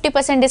 30 to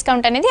 50%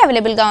 డిస్కౌంట్ అనేది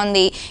అవైలబుల్ గా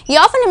ఉంది. ఈ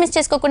ఆఫర్ ని మిస్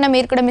చేసుకోకుండా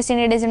మీరు కూడా మిస్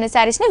ఇండియా డిజైన్ వే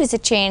సారీస్ ని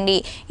విజిట్ చేయండి.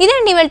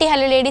 ఇదండి ఇవాల్టి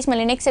హలో లేడీస్.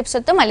 మళ్ళీ నెక్స్ట్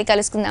ఎపిసోడ్ తో మళ్ళీ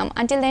కలుసుకుందాం.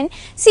 Until then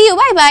see you,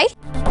 by by.